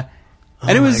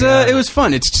it was God. it was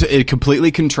fun. It's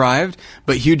completely contrived,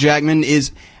 but Hugh Jackman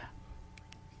is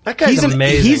That guy's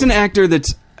amazing. he's an actor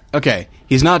that's okay.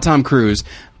 He's not Tom Cruise,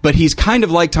 but he's kind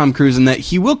of like Tom Cruise in that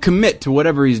he will commit to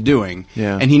whatever he's doing,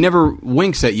 Yeah. and he never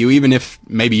winks at you, even if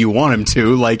maybe you want him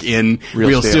to, like in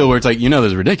Real Steel, Steel. where it's like, this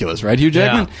is ridiculous, right, Hugh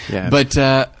Jackman? Yeah. But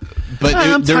I'm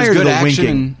there's tired good of the action.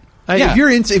 winking. Yeah.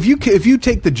 If you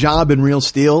take the job in Real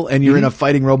Steel and you're in a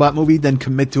fighting robot movie, then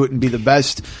commit to it and be the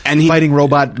best And fighting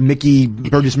robot Mickey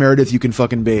Burgess Meredith you can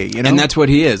fucking be. You know? And that's what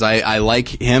he is. I like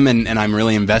him, and I'm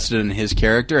really invested in his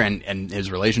character and his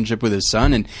relationship with his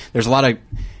son. And there's a lot of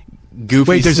goofy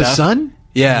Wait, there's stuff. a son?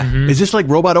 Yeah. Is this like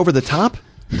Robot Over the Top?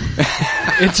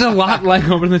 It's a lot like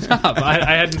Over the Top. I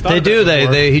hadn't thought They of do. that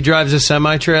before. He drives a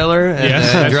semi trailer and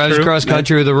Yes, that's drives true. across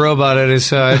country with a robot at his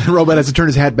side. The robot has to turn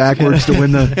his hat backwards to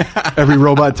win every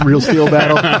robot Real Steel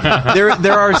battle.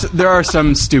 there are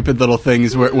some stupid little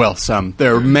things where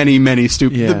there are many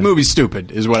stupid. Yeah. The movie's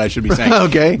stupid is what I should be saying.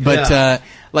 Okay. but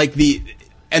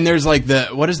there's like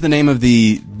what is the name of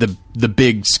the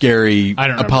big scary I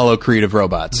don't remember. Apollo Creed of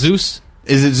robots? Zeus?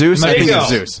 Is it Zeus? I think Bingo. it's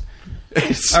Zeus.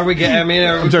 Are we playing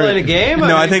a game?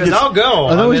 No, I think 'cause it's- I'll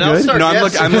go. that was I'll good. start No, I'm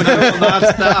guessing. looking- I will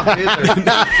not stop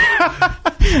either.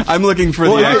 I'm looking for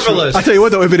Well, the actual. Marvelous. I'll tell you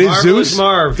what, though, if it is Marvelous Zeus,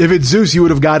 Marv. if it's Zeus, you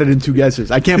would have got it in 2 guesses.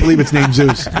 I can't believe it's named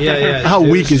Zeus. Yeah. How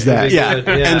Zeus weak is that? would be Yeah.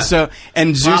 good,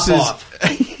 and Zeus Pop is. off.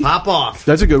 Pop off.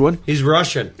 That's a good one. He's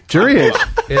Russian. Sure he is.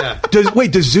 Yeah.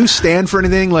 Does Zeus stand for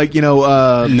anything like,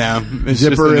 No, it's just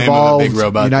Zipper the name Evolved, of a big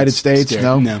robot. United that's States? scary.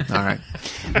 No? No. All right.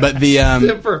 But the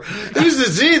Zipper. It was the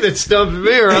Z that stumped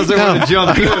me, or else I would have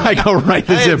jumped in. I go right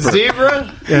to Hey, Zipper.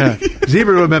 Zebra? Yeah.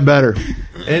 Zebra would have been better.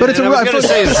 But it's I a was going to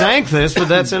say rough. Xanthus, but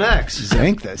that's an X.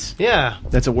 Xanthus. Yeah.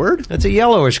 That's a word? That's a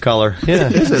yellowish color. Yeah.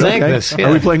 Is it? Okay. Xanthus. Yeah.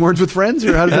 Are we playing Words with Friends,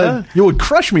 or how does that? You would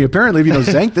crush me apparently if you know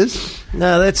Xanthus.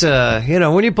 No, that's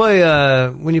when you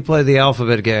play the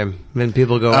alphabet game, then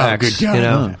people go X. good God. You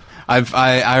know,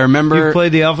 I remember. you've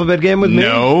played the alphabet game with me.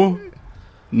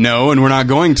 No, and we're not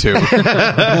going to.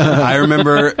 I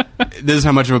remember, this is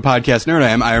how much of a podcast nerd I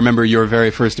am. I remember your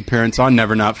very first appearance on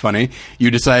Never Not Funny.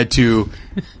 You decided to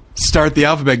start the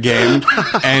alphabet game,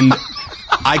 and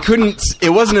I couldn't, it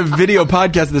wasn't a video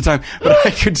podcast at the time, but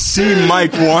I could see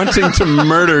Mike wanting to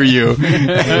murder you.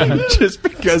 Just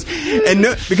because,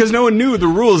 because no one knew the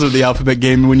rules of the alphabet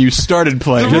game when you started The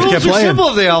playing. rules kept are playing. simple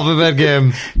of the alphabet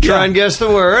game. Try and guess the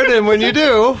word, and when you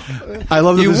do, I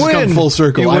love that You this has come win. full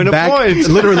circle. You I'm win a back. point.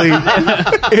 Literally,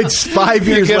 it's 5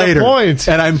 years get a later, point.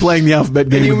 and I'm playing the alphabet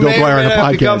game you with Bill may or Dwyer may on a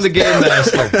not become the podcast. game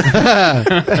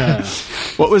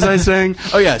master. What was I saying?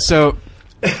 Oh, yeah, so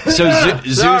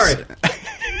Zeus. Sorry.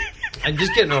 I'm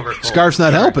just getting over it. Scarf's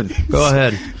not helping. Go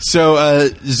ahead. So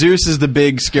Zeus is the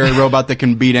big scary robot that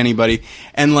can beat anybody,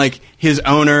 and like his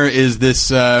owner is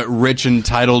this rich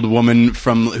entitled woman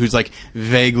who's like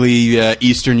vaguely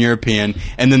Eastern European,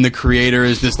 and then the creator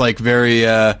is this like very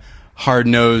hard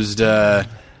nosed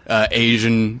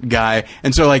Asian guy,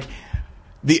 and so like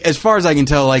as far as I can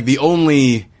tell, like the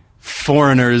only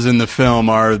foreigners in the film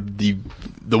are the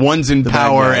ones in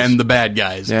power and the bad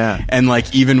guys. Yeah, and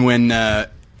like even when.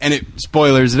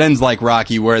 Spoilers, it ends like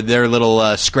Rocky, where their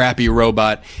little scrappy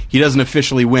robot, he doesn't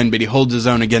officially win, but he holds his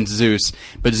own against Zeus,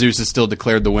 but Zeus is still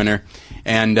declared the winner.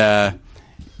 And That's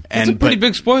a pretty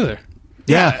big spoiler.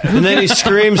 Yeah. And then he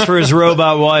screams for his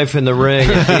robot wife in the ring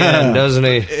at the end, doesn't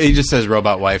he? He just says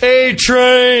robot wife.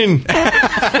 A-Train!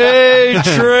 A-Train!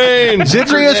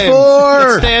 Zithrius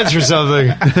 4! It stands for something.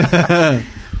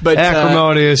 But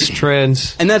acrimonious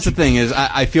trends. And that's the thing is,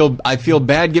 I feel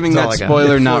bad giving that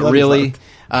spoiler, not really,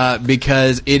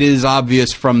 because it is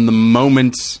obvious from the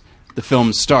moment the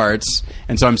film starts,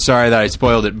 and so I'm sorry that I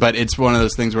spoiled it, but it's one of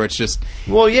those things where it's just...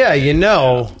 Well, yeah, you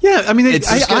know. Yeah, I mean, I It's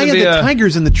had the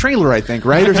tigers in the trailer, I think,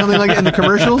 right? Or something like that in the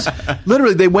commercials.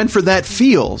 Literally, they went for that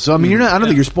feel. So, I mean, I don't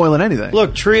think you're spoiling anything.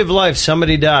 Look, Tree of Life,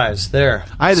 somebody dies. There.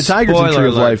 I had the tigers in Tree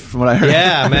of Life, from what I heard.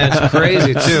 Yeah, man, it's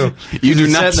crazy, too. You do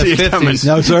not Set in see the it coming. 50s.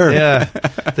 No, sir. Yeah.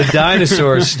 The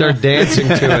dinosaurs start dancing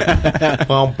to it.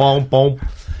 Boom, boom, boom.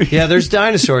 Yeah, there's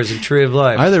dinosaurs in Tree of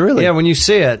Life. Are there really? Yeah, when you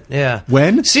see it, yeah.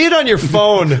 When? See it on your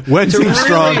phone. When seems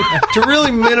strong. To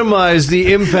really minimize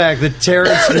the impact that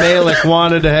Terrence Malick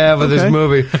wanted to have with his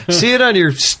movie. See it on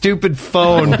your stupid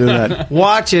phone. Do that.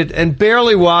 Watch it, and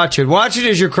barely watch it. Watch it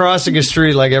as you're crossing a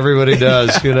street like everybody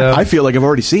does, you know? I feel like I've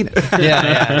already seen it.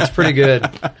 Yeah, it's pretty good.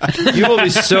 You will be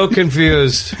so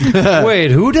confused. Wait,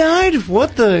 who died?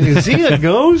 What the? Is he a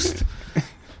ghost?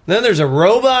 Then there's a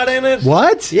robot in it.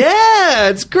 What? Yeah,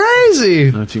 it's crazy.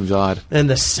 That seems odd. And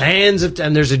the sands of,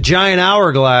 and there's a giant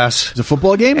hourglass. It's a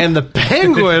football game? And the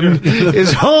penguin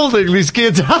is holding these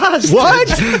kids hostage.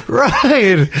 What?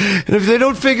 Right. And if they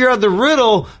don't figure out the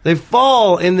riddle, they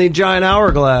fall in the giant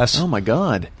hourglass. Oh, my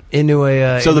God. Into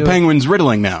a. So the penguin's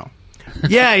riddling now.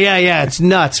 Yeah. It's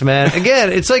nuts, man.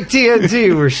 Again, it's like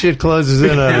TNT where shit closes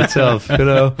in on itself, you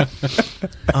know?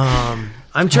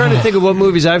 I'm trying to think of what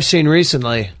movies I've seen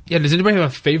recently. Yeah, does anybody have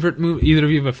a favorite movie? Either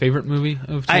of you have a favorite movie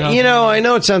of 2000? I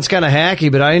know it sounds kind of hacky,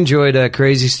 but I enjoyed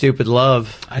Crazy Stupid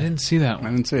Love. I didn't see that I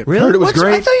one. didn't see it. Really? Heard it was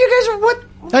great. I thought you guys were... What?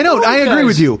 I know. I agree guys?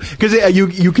 with you because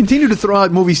you continue to throw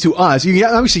out movies to us.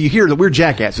 Obviously, you hear that we're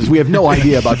jackasses. We have no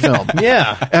idea about film.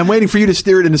 Yeah. I'm waiting for you to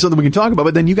steer it into something we can talk about.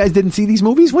 But then you guys didn't see these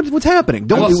movies. What's happening?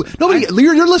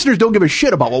 Your listeners don't give a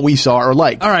shit about what we saw or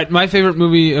liked. All right, my favorite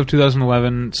movie of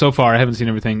 2011 so far, I haven't seen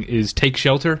everything, is Take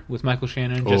Shelter with Michael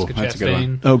Shannon, Jessica that's a good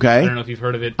one. Chastain. Okay. I don't know if you've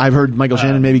heard of it. I've heard Michael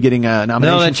Shannon maybe getting a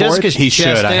nomination No, that Jessica for it. He should.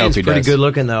 I hope Chastain's he pretty does. good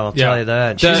looking, though. I'll tell you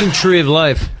that. She's The- in Tree of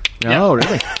Life. Oh,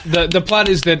 really? The plot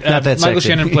is that, Not that Michael sexy.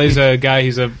 Shannon plays a guy.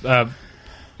 He's married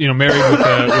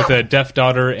with a deaf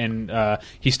daughter, and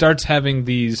he starts having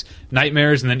these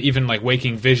nightmares, and then even like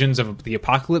waking visions of the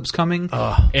apocalypse coming.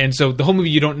 And so the whole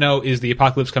movie, you don't know, is the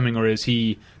apocalypse coming or is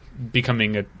he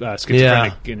becoming a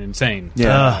schizophrenic and insane?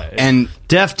 Yeah. And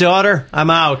Deaf daughter, I'm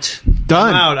out.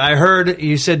 Done. I'm out. I heard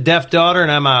you said deaf daughter,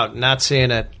 and I'm out. Not seeing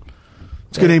it.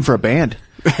 It's a good name for a band.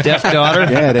 Deaf daughter?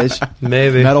 Yeah, it is.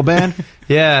 Maybe. Metal band?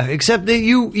 Yeah, except that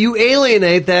you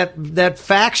alienate that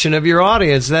faction of your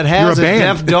audience that has You're a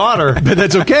band. deaf daughter. But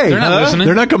that's okay. They're not listening.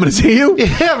 They're not coming to see you.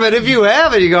 Yeah, but if you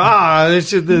have it, you go,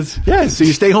 this. Yeah, so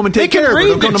you stay home and They take can care of it. read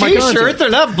Don't come the to my T-shirt. concert. They're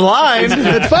not blind.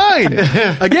 That's fine.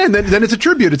 Again, then it's a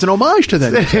tribute. It's an homage to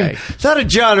them. Okay. It's not a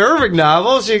John Irving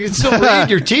novel, so you can still read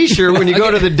your T-shirt when you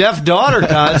go to the deaf daughter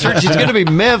concert. She's going to be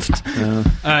miffed.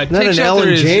 Not Not an Ellen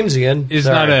Jamesian. Is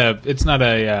Sorry. not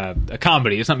a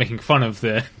comedy. It's not making fun of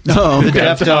the. Oh, The okay.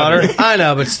 deaf daughter. I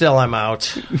know, but still, I'm out.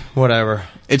 Whatever.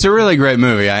 it's a really great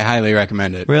movie. I highly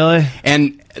recommend it. Really?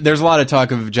 And there's a lot of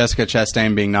talk of Jessica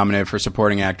Chastain being nominated for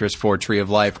supporting actress for Tree of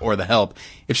Life or The Help.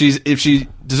 If she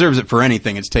deserves it for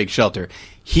anything, it's Take Shelter.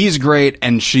 He's great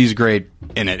and she's great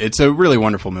in it. It's a really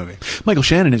wonderful movie. Michael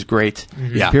Shannon is great.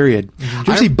 Yeah. Period. Did you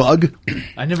ever see Bug?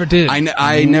 I never did. I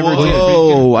never did.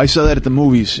 Oh, I saw that at the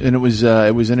movies, and it was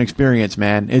an experience,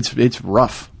 man. It's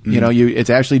rough. You know,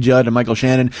 it's Ashley Judd and Michael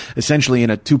Shannon essentially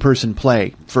in a 2-person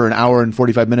play for an hour and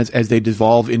 45 minutes as they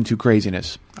devolve into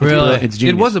craziness. Really? It's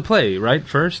genius. It was a play, right?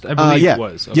 First, I believe yeah. it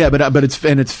was. Okay. Yeah, but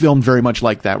it's filmed very much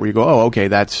like that, where you go, oh, okay,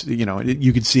 that's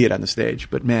you could see it on the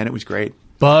stage. But man, it was great.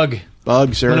 Bug.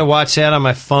 Bug, sir. I'm going to watch that on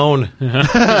my phone.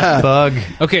 Bug.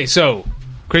 Okay, so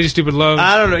Crazy Stupid Love.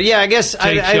 I don't know. Yeah, I guess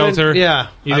Take I Shelter. Yeah.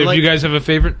 Either of you guys have a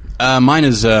favorite? Mine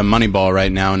is Moneyball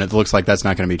right now, and it looks like that's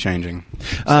not going to be changing.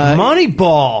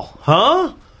 Moneyball,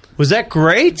 huh? Was that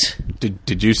great?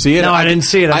 Did you see it? No, I didn't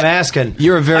see it. I'm asking.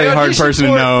 You're a very I hard auditioned person to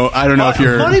for it. know. I don't know if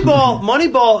you're...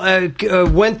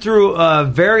 Moneyball went through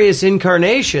various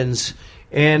incarnations,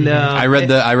 and I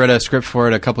read a script for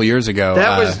it a couple years ago.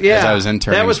 That was as I was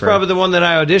interning. That was probably the one that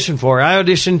I auditioned for. I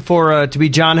auditioned for to be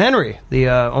John Henry, the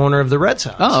owner of the Red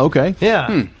Sox. Oh, okay.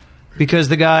 Yeah. Because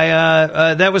the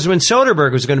guy, that was when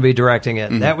Soderbergh was going to be directing it.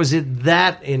 Mm-hmm. That was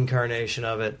that incarnation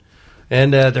of it.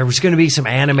 And there was going to be some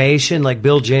animation, like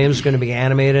Bill James was going to be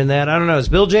animated in that. I don't know. Is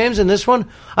Bill James in this one?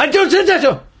 I don't.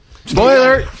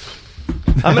 Spoiler.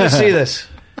 I'm going to see this.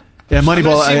 Yeah,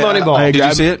 Moneyball. I'm gonna see Moneyball. I agree. Did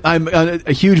you see it? I'm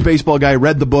a huge baseball guy.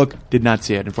 Read the book. Did not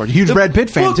see it. Unfortunately, huge Brad Pitt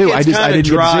fan Book too. gets I kinda didn't get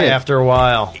to dry see it. after a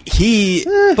while.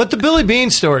 But the Billy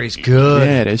Bean story's good.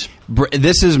 Yeah, it is.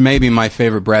 This is maybe my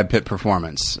favorite Brad Pitt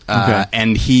performance. Okay.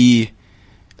 And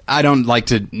I don't like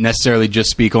to necessarily just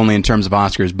speak only in terms of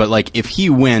Oscars, but like if he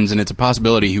wins, and it's a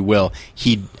possibility he will,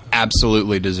 he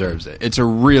absolutely deserves it. It's a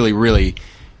really,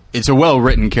 it's a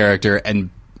well-written character and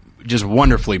just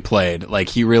wonderfully played. Like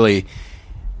he really,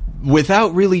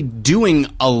 without really doing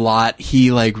a lot,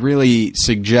 he like really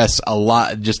suggests a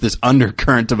lot, just this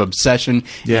undercurrent of obsession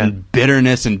and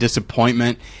bitterness and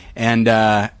disappointment, and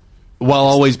while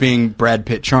always being Brad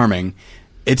Pitt charming.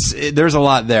 There's a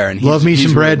lot there, and Love me he's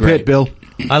some really Brad great. Pitt, Bill.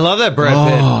 I love that Brad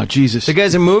Pitt. Oh, Jesus. The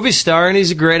guy's a movie star, and he's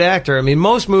a great actor. I mean,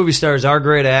 most movie stars are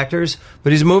great actors,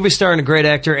 but he's a movie star and a great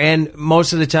actor, and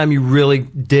most of the time you really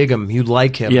dig him. You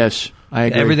like him. Yes, I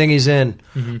agree. Everything he's in.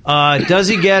 Does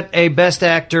he get a Best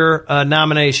Actor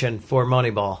nomination for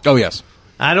Moneyball? Oh yes.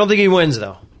 I don't think he wins,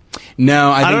 though. No,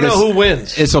 I don't know who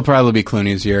wins. This will probably be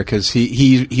Clooney's year because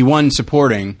he won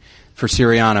supporting for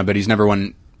Syriana, but he's never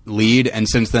won lead. And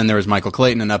since then, there was Michael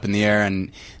Clayton and Up in the Air,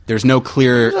 and there's no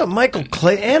clear. Michael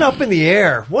Clayton and Up in the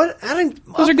Air. What?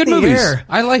 Those are good movies.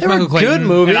 I like They Michael were Clayton. Good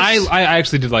movies. And I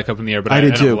actually did like Up in the Air, but I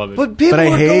did don't too. love it. But people But I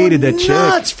were hated going that chick.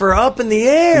 nuts for Up in the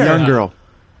Air. Young girl.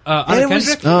 And it was,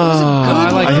 Kendrick? it was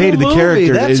a good I hated the movie.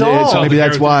 character. That's all. So maybe The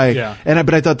that's character, why. yeah.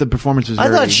 But I thought the performance was. I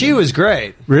very, thought she was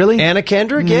great. Really? Anna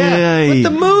Kendrick? Yeah. Yay. But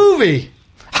the movie.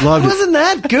 Loved It it. wasn't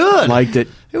that good. Liked it.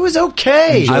 It was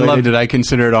okay. I loved it. I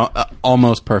consider it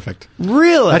almost perfect.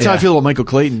 Really? That's how I feel about Michael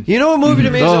Clayton. You know what movie to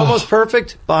me is Oh. almost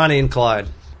perfect? Bonnie and Clyde.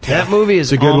 That movie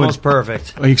is a good one. almost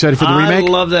perfect. Are you excited for the remake?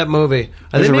 I love that movie.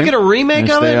 Are There's they a making a remake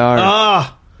Yes, of it? they are.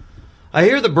 Ah. I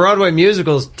hear the Broadway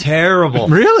musical is terrible.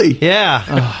 Really?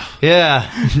 Yeah. Yeah.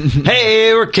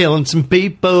 Hey, we're killing some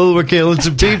people. We're killing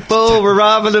some people. We're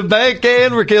robbing a bank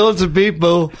and we're killing some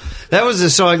people. That was the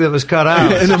song that was cut out.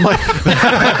 And then Wait,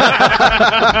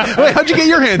 how'd you get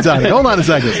your hands on it? Hold on a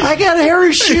second. I got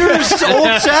Harry Shearer's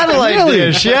old satellite Really?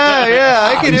 dish.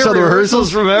 Yeah. I can You hear saw the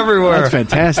rehearsals from everywhere. That's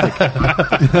fantastic.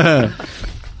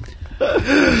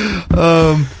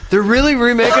 They're really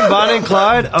remaking Bonnie and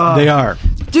Clyde? They are.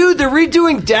 Dude, they're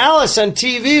redoing Dallas on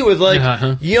TV with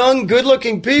like young,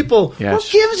 good-looking people.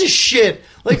 Yes. Who gives a shit?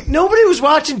 Like nobody was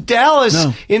watching Dallas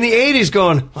No. in the '80s,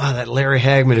 going, "Wow, that Larry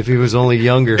Hagman if he was only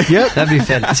younger, Yep. that'd be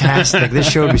fantastic. This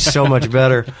show would be so much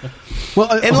better." Well,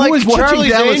 And who like was watching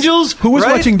Charlie's Dallas, Angels, Who was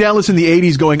right? watching Dallas in the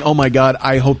 80s going, oh my God,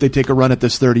 I hope they take a run at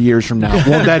this 30 years from now.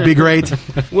 Won't that be great?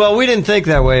 Well, we didn't think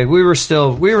that way. We were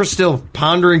still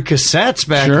pondering cassettes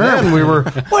back Sure. then. We were,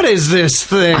 what is this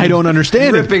thing? I don't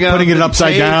understand it. Ripping out Putting it the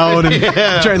upside tape. down and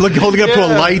Yeah. holding it up to a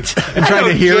Yeah. light and I trying to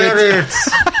don't hear get it.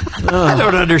 I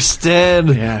don't understand.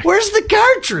 Yeah. Where's the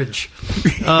cartridge?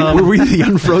 Were we the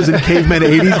unfrozen cavemen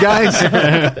 80s guys?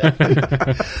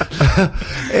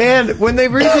 And when they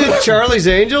redid Charlie's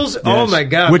Angels, oh my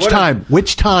God! Which what a- time?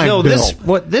 Which time, No,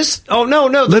 Bill? this? Oh no!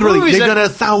 The Literally, movies they've I- done it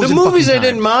 1,000 The movies I fucking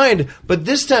didn't mind, but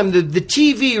this time the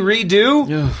TV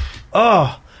redo.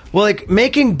 Oh, well, like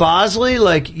making Bosley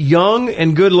like young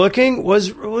and good looking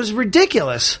was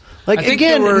ridiculous. Like I think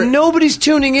again, there were- nobody's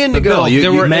tuning in to Bill, go. you-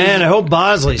 you- Man, I hope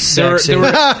Bosley's There were-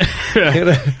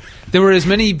 sexy. There were as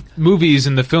many movies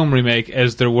in the film remake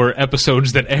as there were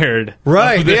episodes that aired.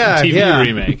 Right? Of the Yeah. TV yeah.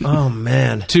 remake. Oh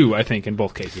man. 2, I think, in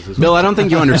both cases. As well. Bill, I don't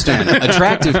think you understand.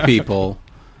 Attractive people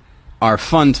are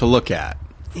fun to look at.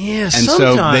 Yeah. And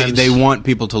sometimes. so they want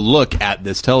people to look at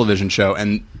this television show,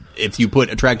 and if you put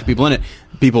attractive people in it,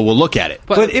 people will look at it.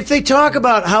 But if they talk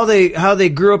about how they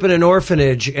grew up in an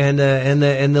orphanage and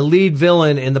the lead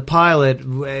villain in the pilot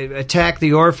attacked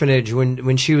the orphanage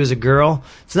when she was a girl,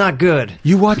 it's not good.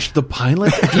 You watched the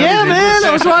pilot? Yeah, man,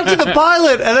 I was watching the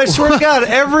pilot, and I swear to God,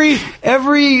 every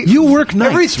you work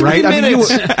nights, every 3 right? minutes,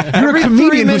 You're a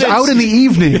comedian who's out in the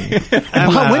evening.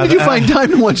 When did you find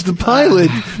time to watch the pilot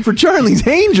for Charlie's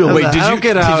Angel? Wait, I don't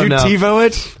get out did you enough. TiVo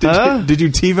it? Did you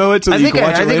TiVo it so that you could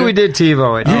watch it I think later? we did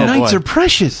TiVo it. Your Yeah. nights boy. are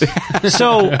precious.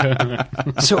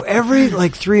 So every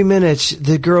 3 minutes,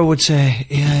 the girl would say,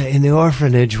 "Yeah, in the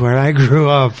orphanage where I grew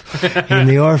up, in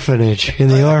the orphanage."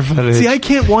 See, I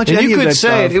can't watch And any you of could that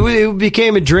say stuff. it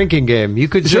became a drinking game. You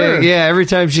could Sure. say, "Yeah," every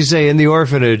time she say "in the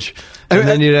orphanage," and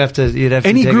then you'd have to.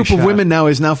 Any take group a of shot. women now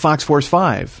is now Fox Force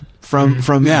 5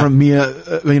 from Yeah. Mia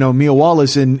Mia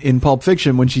Wallace in Pulp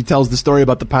Fiction when she tells the story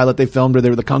about the pilot they filmed where they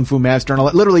were the kung fu master and all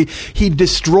that. Literally, he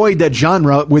destroyed that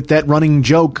genre with that running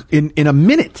joke in a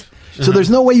minute. So there's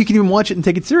no way you can even watch it and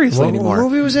take it seriously What anymore.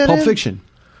 movie was that Pulp in? Fiction.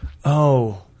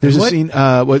 Oh, There's what? a scene.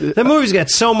 That movie's got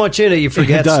so much in it, you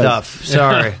forget It does. stuff.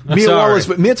 Sorry, Mia Sorry. Wallace.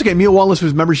 It's okay. Mia Wallace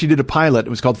was. Remember, she did a pilot. It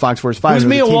was called Fox Force 5. Who's It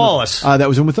was a Mia team of- Wallace? that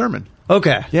was Uma Thurman.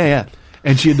 Okay. Yeah.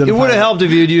 And she had done. It a would have pilot. helped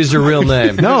if you'd used her real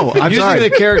name. No, I'm Using sorry.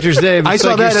 the character's name. I it's saw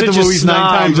like that you're at the such a movies 9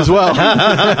 snob. times as well.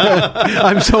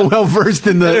 I'm so well versed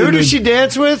in the. Who in does the- she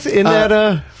dance with in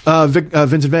that?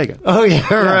 Vincent Vega. Oh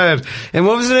yeah, right. And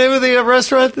what was the name of the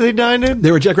restaurant that they dined in?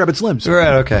 They were Jackrabbit Slims.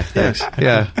 Right. Okay. Thanks.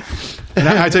 Yeah. And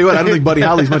I tell you what, I don't think Buddy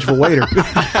Holly's much of a waiter.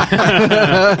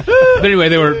 But anyway,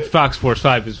 they were Fox Force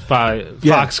 5 is Fox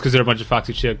Yeah. because they're a bunch of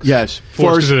foxy chicks. Yes.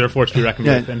 Force because they're a force to be reckoned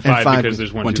Yeah, with, and and 5 because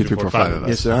there's 1, 2, 3, 4, 5 of us.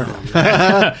 Yes, there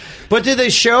are. But did they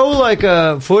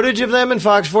show footage of them in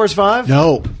Fox Force 5?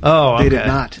 No. Oh, okay. They did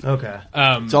not. Okay.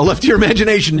 It's all left to your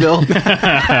imagination, Bill.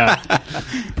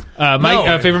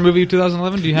 Mike, favorite movie of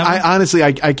 2011? Do you have one? I honestly,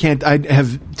 I can't. I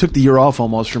have took the year off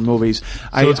almost from movies.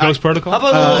 So it's Ghost Protocol? How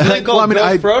about a little thing called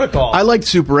Ghost Protocol? I liked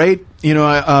Super 8.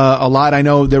 A lot. I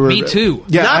know there were. Me too.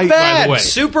 Yeah, not by the bad. way.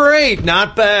 Super 8,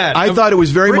 not bad. I thought it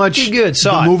was very Pretty much good.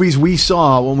 Saw the it. movies we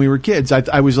saw when we were kids.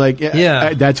 I was like,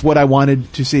 Yeah. that's what I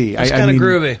wanted to see. It's kind of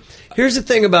groovy. Here's the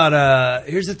thing about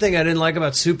here's the thing I didn't like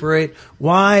about Super 8.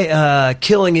 Why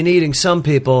killing and eating some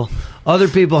people, other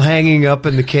people hanging up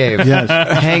in the cave. Yes.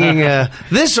 Hanging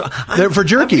this They're for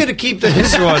jerky. I'm going to keep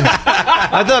this one.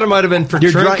 I thought it might have been for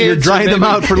You're trinkets. drying or them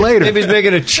out for later. Maybe he's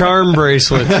making a charm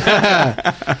bracelet.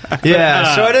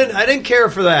 Yeah, so I didn't care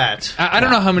for that. I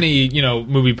don't know how many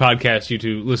movie podcasts you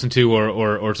two listen to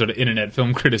or sort of internet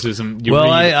film criticism you Well,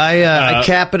 read. I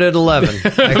cap it at 11. I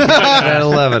cap it at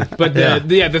 11. But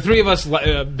the three of us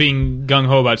being gung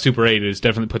ho about Super 8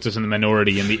 definitely puts us in the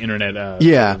minority in the internet.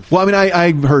 Yeah. Well, I mean,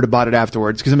 I heard about it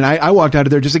afterwards because I walked out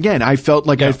of there just again. I felt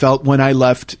like I felt when I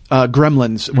left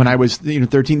Gremlins when I was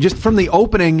 13, just from the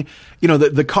opening.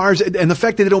 The cars and the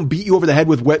fact that they don't beat you over the head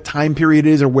with what time period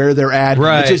it is or where they're at.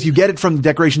 Right. It's just you get it from the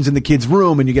decorations in the kids'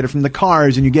 room and you get it from the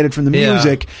cars and you get it from the Yeah.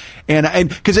 music and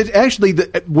because it actually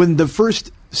when the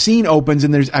first scene opens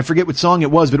and I forget what song it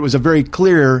was, but it was a very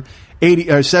clear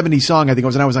 80 or 70 song I think it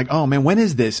was, and I was like, oh man, when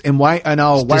is this and why? I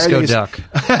know why Disco are they Duck.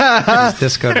 It's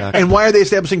Disco Duck. and why are they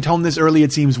establishing tone this early?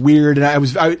 It seems weird, and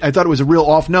I thought it was a real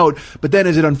off note. But then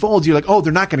as it unfolds, you're like, oh,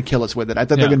 they're not going to kill us with it. I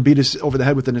thought they were going to beat us over the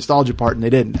head with the nostalgia part, and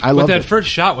they didn't. I But loved that it. first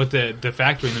shot with the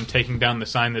factory and them taking down the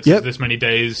sign that says Yep. this many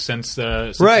days since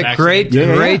an Right, accident. great,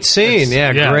 Yeah. great scene.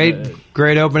 It's- Yeah,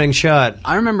 great opening shot.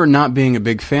 I remember not being a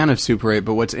big fan of Super 8,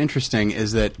 but what's interesting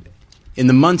is that in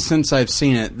the months since I've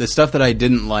seen it, the stuff that I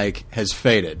didn't like has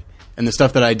faded, and the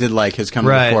stuff that I did like has come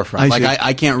to Right. the forefront. I see.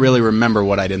 I can't really remember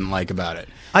what I didn't like about it.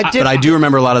 I did- but I do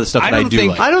remember a lot of the stuff I that I don't do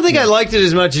think- like. I don't think I liked it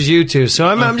as much as you two, so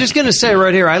I'm just going to say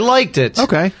right here, I liked it.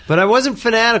 Okay. But I wasn't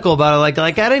fanatical about it.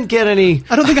 Like I didn't get any...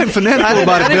 I don't think I'm fanatical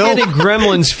about I it, Bill. didn't get any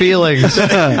Gremlins feelings.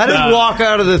 I didn't walk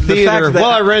out of the theater. that-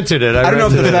 I rented it. I don't know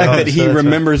if the rented it. fact that he So that's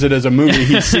rememers it as a movie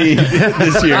he's seen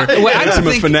this year makes him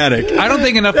a fanatic. I don't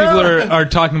think enough people are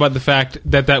talking about the fact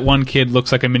that one kid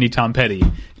looks like a mini Tom Petty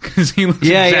because he looks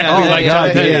exactly like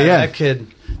Tom Petty. yeah. That kid.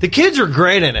 The kids were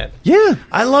great in it. Yeah.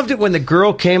 I loved it when the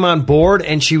girl came on board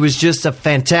and she was just a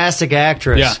fantastic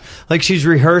actress. Yeah. Like she's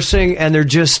rehearsing and they're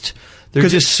just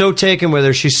so taken with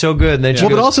her. She's so good. And then she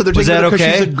Well, but goes, also they're was taking that her because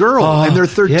okay? she's a girl and they're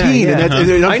 13, and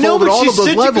it I know, unfolded but all she's of those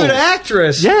such levels. a good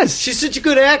actress. Yes. she's such a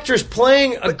good actress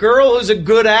playing a girl who's a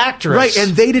good actress. Right,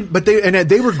 and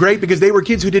they were great because they were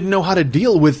kids who didn't know how to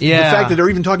deal with the Yeah. fact that they're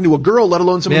even talking to a girl, let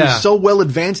alone someone Yeah. who's so well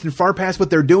advanced and far past what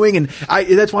they're doing. And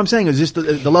that's what I'm saying is just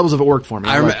the levels of it worked for me.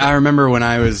 I remember when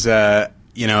I was,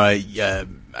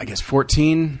 I guess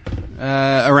 14,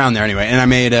 around there anyway, and I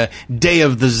made a Day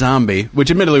of the Zombie,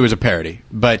 which admittedly was a parody,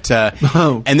 but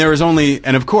and there was only,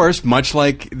 and of course, much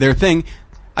like their thing,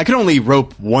 I could only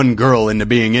rope one girl into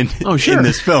being in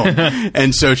this film,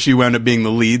 and so she wound up being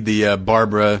the lead, the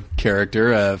Barbara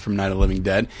character from Night of the Living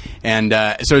Dead, and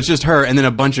so it's just her and then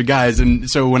a bunch of guys. And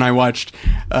so when I watched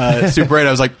Super 8,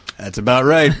 I was like, that's about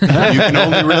right. You can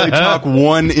only really talk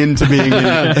one into being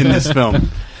in this film.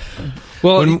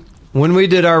 Well, when we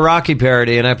did our Rocky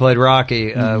parody and I played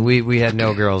Rocky, we had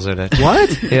no girls in it.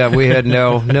 What? Yeah, we had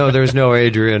no. There was no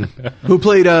Adrian. Who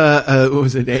played, what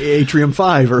was it, Atrium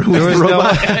 5? Or who was the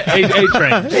robot?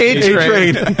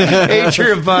 A-Train.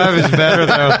 Atrium 5 is better,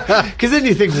 though. Because then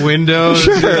you think Windows.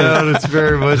 Sure. You know, it's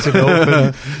very much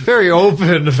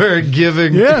an very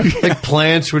giving. Yeah. Like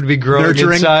plants would be growing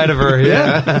Nurturing. inside of her.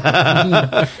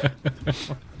 Yeah.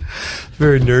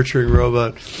 Very nurturing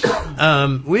robot.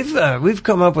 We've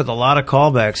come up with a lot of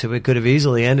callbacks that we could have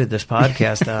easily ended this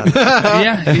podcast on.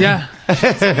 Yeah.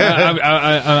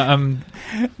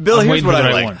 Bill, I'm here's waiting what for the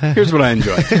I right like. one. Here's what I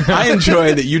enjoy. I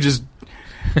enjoy that you just.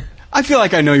 I feel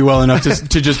like I know you well enough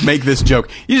to just make this joke.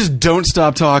 You just don't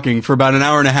stop talking for about an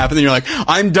hour and a half, and then you're like,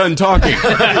 "I'm done talking."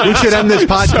 We should end this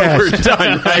podcast. So we're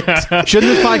done, right?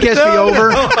 Shouldn't this podcast be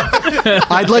over?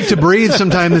 I'd like to breathe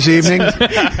sometime this evening.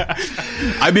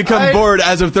 I become bored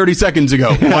as of 30 seconds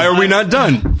ago. Why are we not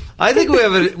done? I think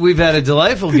we've had a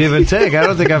delightful give and take. I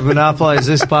don't think I've monopolized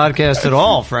this podcast at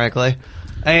all, frankly.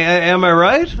 Am I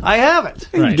right? I haven't.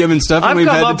 Right. Given stuff, and I've we've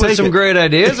come had up to with take some it. great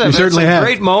ideas. I've had certainly some have.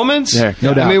 great moments. Yeah,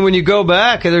 no doubt. I mean, when you go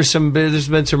back, there's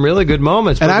been some really good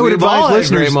moments. And but I would we've all advise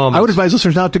had great listeners. moments. I would advise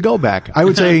listeners not to go back. I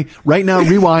would say right now,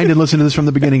 rewind and listen to this from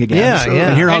the beginning again. Yeah, yeah.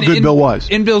 And hear how And good Bill was.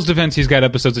 In Bill's defense, he's got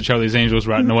episodes of Charlie's Angels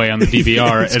rotting away on the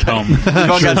DVR at home. We've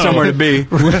all got somewhere to be.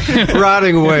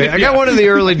 rotting away. I got one of the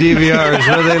early DVRs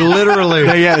where they literally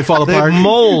they fall apart. They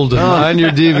mold on your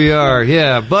DVR.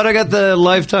 Yeah, but I got the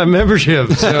lifetime membership,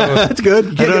 so That's good.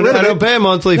 You can't get rid of I don't it. pay a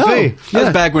monthly fee. That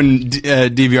was back when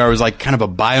DVR was like kind of a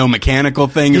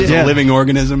biomechanical thing. It was Yeah. a living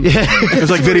organism. It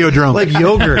was like Videodrome. Like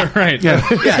yogurt. Right. yeah.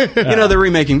 Yeah. You know, they're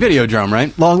remaking Videodrome,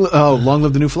 right? Long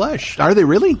live the new Flesh. Are they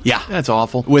really? Yeah. That's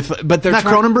awful. But they're Not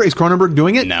trying- Cronenberg. Is Cronenberg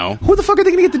doing it? No. Who the fuck are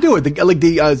they going to get to do it?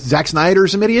 Like Zack Snyder or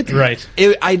some idiot? Right.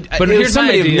 But But it here's was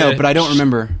somebody my idea. of note, but I don't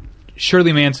remember.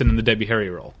 Shirley Manson in the Debbie Harry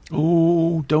role.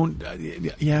 Oh, don't.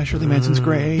 Yeah, Shirley Manson's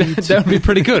great. That would be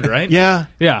pretty good, right? Yeah.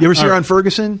 Yeah. You ever see her Or- on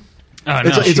Ferguson? Oh, no,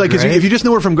 It's she's like 'cause great. if you just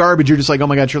know her from Garbage, you're just like, oh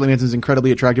my god, Shirley Manson's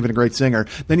incredibly attractive and a great singer.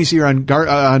 Then you see her on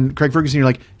Craig Ferguson, you're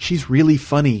like, she's really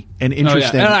funny and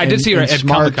interesting. And I did see her and at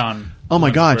smart. Comic-Con. Oh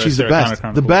my god, For she's the Sarah best.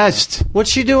 Connor The Chronicles. best.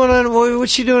 What's she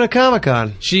doing at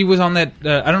Comic-Con? She was on that.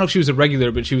 I don't know if she was a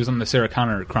regular, but she was on the Sarah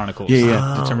Connor Chronicles.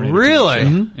 Yeah. the Terminator Really?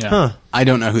 TV show. Yeah. Huh. I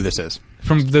don't know who this is.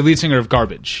 From the lead singer of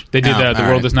Garbage. They did Oh, The all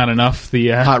World right. Is Not Enough, the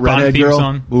Hot Bond redhead theme girl.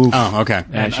 song. Oof. Oh, okay.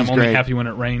 Yeah, And she's I'm Only great. Happy When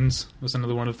It Rains was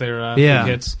another one of their Yeah.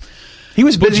 big hits. He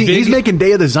was busy. Butch He's Vig. making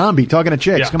Day of the Zombie, talking to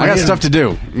chicks. Yeah. Come I on, got in. stuff to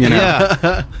do. You know,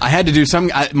 Yeah. I had to do some.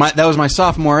 That was my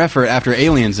sophomore effort after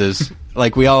Aliens. Is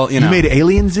like we all, you know. You made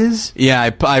Aliens? Yeah,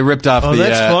 I ripped off Oh, the.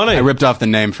 that's funny. I ripped off the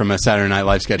name from a Saturday Night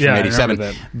Live sketch Yeah, I from '87.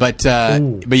 remember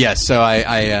that. But yes, so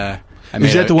I made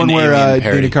Is that the one an where Alien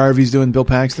parody. Dana Carvey's doing Bill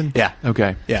Paxton? Yeah.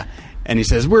 Okay. Yeah. And he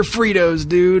says, "We're Fritos,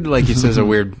 dude." Like he says a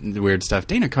weird stuff.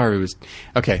 Dana Carvey was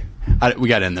okay. We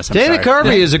got to end this. I'm Dana sorry.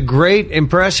 Carvey is a great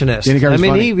impressionist. Dana Carvey's I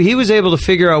mean, funny. he was able to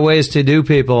figure out ways to do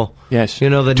people. Yes. You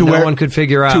know, that To no where- one could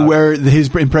figure out. To where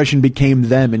his impression became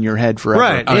them in your head forever.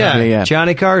 Right, Oh, yeah.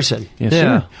 Johnny Carson. Yes,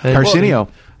 yeah. sir. And- Carcinio.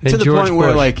 and to the George point where,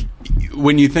 Bush. like,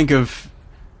 when you think of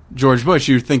George Bush,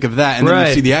 you think of that, and then Right.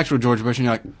 you see the actual George Bush, and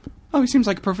you're like, "Oh, he seems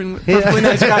like a perfectly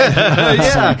nice guy."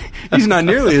 Yeah. He's not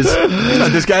nearly as he's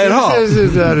not this guy at all. This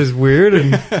is not as weird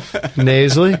and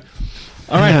nasally.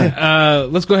 All right,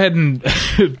 let's go ahead and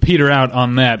peter out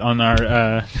on that on our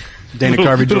Dana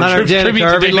Carvey, George. On our Dana tribute to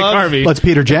Carvey Dana love? Carvey. Let's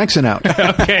Peter Jackson out.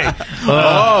 Okay.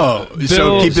 Oh, so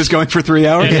Bill's- keep this going for 3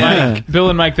 hours. And Yeah. Mike, Bill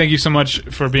and Mike, thank you so much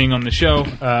for being on the show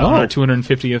on our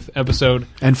 250th episode.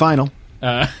 And final.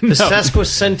 No, The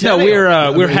sesquicentennial.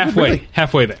 no, we're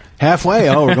halfway there. Halfway.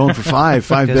 Oh, we're going for five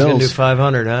You guys gonna do bills.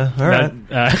 500, huh? All right.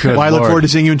 That, Well, I look Lord. forward to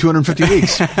seeing you in 250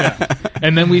 weeks.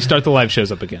 and then we start the live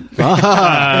shows up again.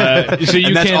 So you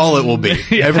And that's can, all it will be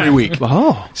every week.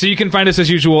 Oh. So you can find us as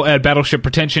usual at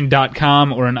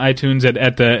battleshippretension.com or on iTunes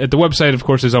at the website. Of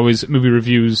course, there's always movie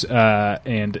reviews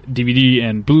and DVD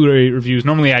and Blu-ray reviews.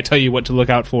 Normally, I tell you what to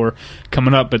look out for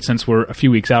coming up, but since we're a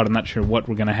few weeks out, I'm not sure what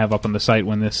we're going to have up on the site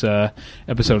when this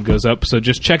episode goes up. So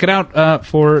just check it out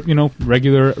for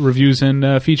regular reviews reviews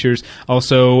and features.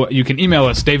 Also, you can email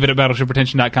us,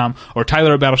 david@battleshippretension.com or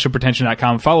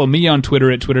tyler@battleshippretension.com. Follow me on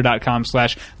Twitter at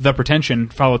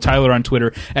twitter.com/thepretension. Follow Tyler on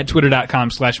Twitter at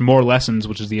twitter.com/morelessons,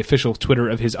 which is the official Twitter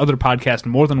of his other podcast,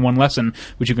 More Than One Lesson,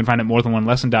 which you can find at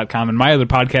morethanonelesson.com. And my other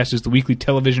podcast is the weekly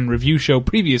television review show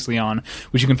Previously On,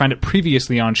 which you can find at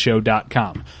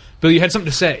previouslyon.show.com. Bill, you had something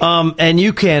to say. And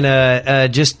you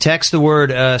can just text the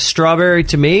word strawberry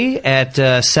to me at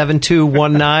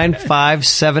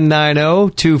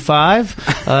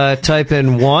 7219-5790-25. Type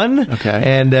in 1. Okay.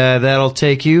 And that'll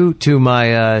take you to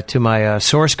my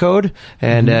source code.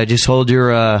 And just hold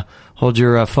your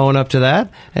phone up to that,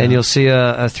 and you'll see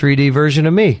a 3D version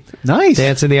of me. Nice.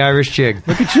 Dancing the Irish jig.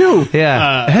 Look at you.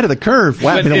 Yeah. Ahead of the curve.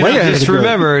 Wow, but been way ahead of Just the curve.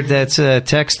 remember, that's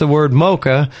text the word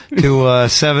mocha to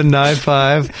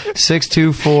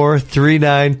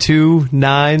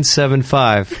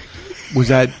 795-624-392-975. Was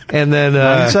that And then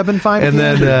 975? and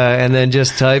then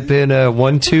just type in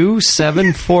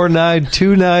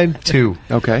 127492992.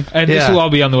 okay? And this yeah. will all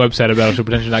be on the website at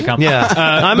battleshippretension.com. Yeah,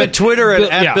 I'm at Twitter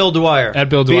at Bill Dwyer. At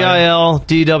Bill Dwyer.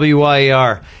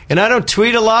 BILDWYER. And I don't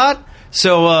tweet a lot,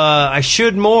 so I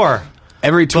should more.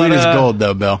 Every tweet But, is gold,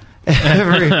 though, Bill.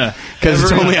 Because Because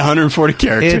it's only 140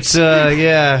 characters.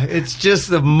 it's just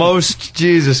the most.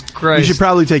 Jesus You Christ! should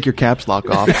probably take your caps lock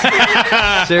off.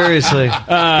 Seriously,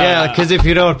 yeah, because if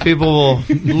you don't, people will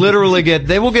literally get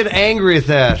angry at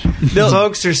that.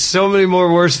 Folks, there's so many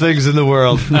more worse things in the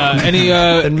world Any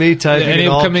than me typing any in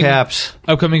all upcoming caps.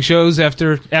 upcoming shows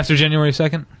after January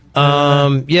 2nd?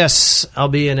 Yes, I'll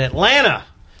be in Atlanta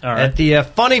All right. at the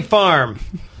Funny Farm,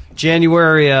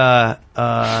 January 5th,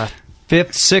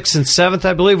 6th, and 7th,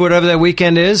 I believe, whatever that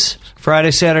weekend is.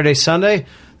 Friday, Saturday, Sunday.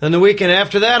 Then the weekend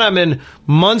after that, I'm in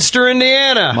Munster,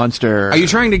 Indiana. Munster. Are you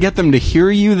trying to get them to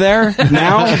hear you there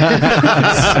now?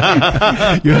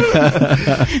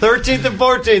 13th and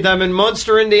 14th, I'm in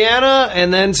Munster, Indiana,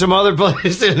 and then some other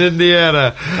place in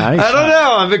Indiana. Nice. I don't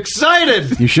know. I'm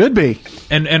excited. You should be.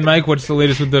 And Mike, what's the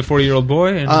latest with the 40-year-old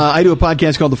boy? And I do a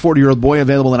podcast called The 40-Year-Old Boy,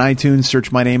 available on iTunes. Search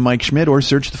my name, Mike Schmidt, or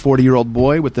search The 40-Year-Old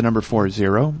Boy with the number 40.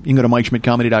 You can go to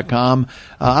MikeSchmidtComedy.com.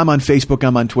 I'm on Facebook.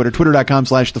 I'm on Twitter.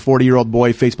 Twitter.com/The40-Year-Old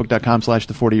Boy.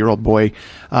 Facebook.com/The40-Year-Old Boy.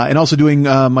 And also doing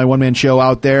my one-man show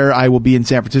out there. I will be in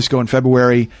San Francisco in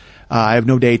February. I have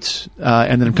no dates.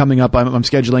 And then I'm coming up, I'm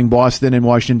scheduling Boston and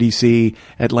Washington, D.C.,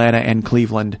 Atlanta, and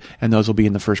Cleveland. And those will be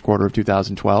in the first quarter of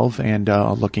 2012. And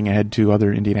looking ahead to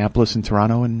other Indianapolis and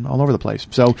Toronto and all over the place.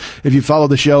 So if you follow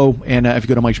the show and if you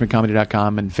go to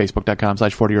MikeSchmidtComedy.com and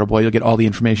Facebook.com/40-Year-Old Boy, you'll get all the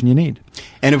information you need.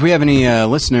 And if we have any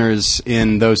listeners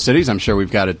in those cities, I'm sure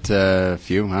we've got a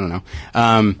few. I don't know.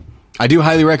 I do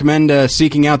highly recommend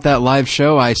seeking out that live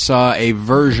show. I saw a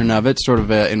version of it, sort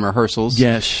of in rehearsals.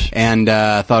 Yes. And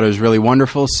thought it was really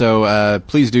wonderful, so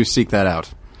please do seek that out.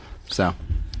 So,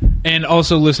 And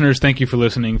also, listeners, thank you for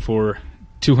listening for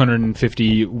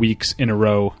 250 weeks in a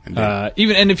row.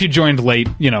 And if you joined late,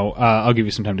 I'll give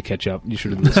you some time to catch up. You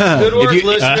should have listened. Good work, If you-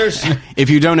 listeners. if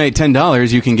you donate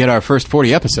 $10, you can get our first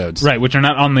 40 episodes. Right, which are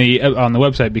not on the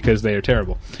website because they are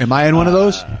terrible. Am I in one of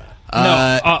those?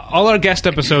 No, all our guest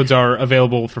episodes are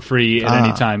available for free at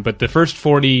any time, but the first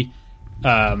 40...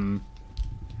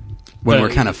 When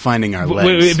we're kind of finding our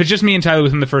legs. If it's just me and Tyler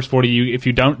within the first 40, if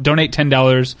you don't donate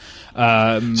 $10,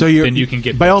 So you're, then you can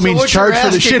get... by all So means, what charge you're for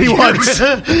the asking- shitty ones.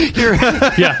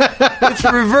 yeah. It's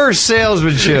reverse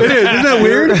salesmanship. It is. Isn't that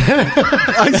weird?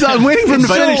 I'm waiting for him to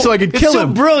finish so I could kill It's so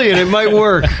him. brilliant, it might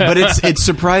work. But it's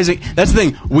surprising. That's the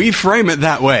thing. We frame it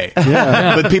that way.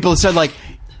 Yeah. But people have said, like,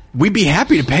 we'd be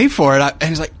happy to pay for it. And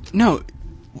it's like, no,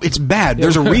 it's bad.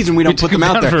 There's a reason we don't put took them it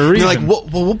out down there. for a And they're like, reason.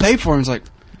 well, we'll pay for it. And it's like,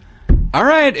 all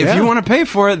right, if Yeah. you want to pay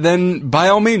for it, then by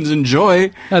all means,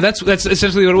 enjoy. No, that's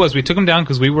essentially what it was. We took them down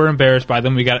because we were embarrassed by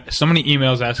them. We got so many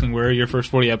emails asking where are your first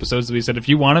 40 episodes that we said, if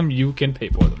you want them, you can pay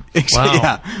for them. Wow.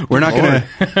 Yeah, we're not going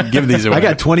to give these away. I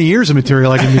got 20 years of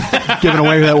material I can be giving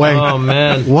away that way. Oh,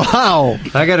 man. Wow.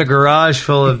 I got a garage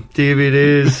full of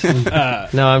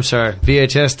DVDs. No, I'm sorry.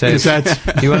 VHS tapes.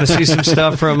 Cassettes. You want to see some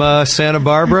stuff from Santa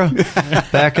Barbara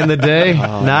back in the day?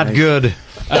 Not nice. good.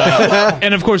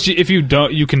 And of course, if you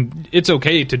don't, you can. It's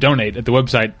okay to donate at the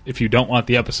website if you don't want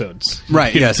the episodes.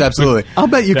 Right, yes, absolutely. I'll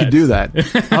bet you could do that.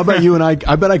 I'll bet you and I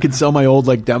bet I could sell my old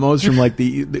demos from like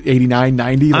the 89,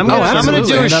 90. I'm Like, going to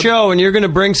do a stand-up. show, and you're going to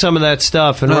bring some of that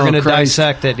stuff, and Oh, we're going to Christ.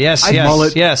 dissect it. Yes, I-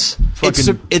 mullet. yes.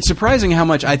 It's surprising how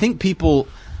much I think people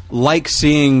like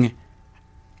seeing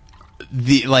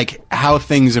the how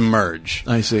things emerge.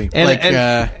 I see.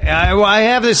 I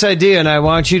have this idea, and I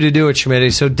want you to do it,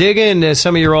 Schmitty. So dig into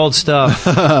some of your old stuff.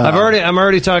 I'm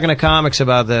already talking to comics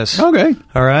about this. Okay.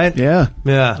 All right. Yeah.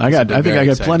 I think I got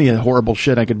exciting. plenty of horrible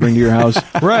shit I could bring to your house.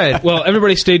 Right. Well,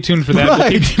 everybody stay tuned for that.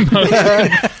 Right. We'll keep you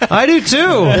posted. I do too.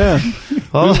 Yeah.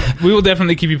 Oh. We will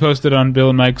definitely keep you posted on Bill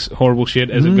and Mike's horrible shit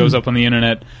as it goes up on the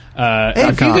internet. Hey,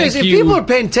 if thank if people are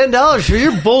paying $10 for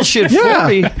your bullshit Yeah.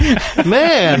 for me,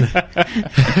 man.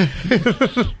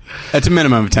 That's a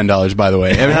minimum of $10, by the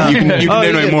way. You can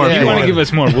donate more if if you you want want. to give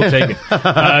us more, we'll take it.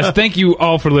 So thank you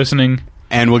all for listening.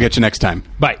 And we'll get you next time.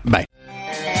 Bye. Bye.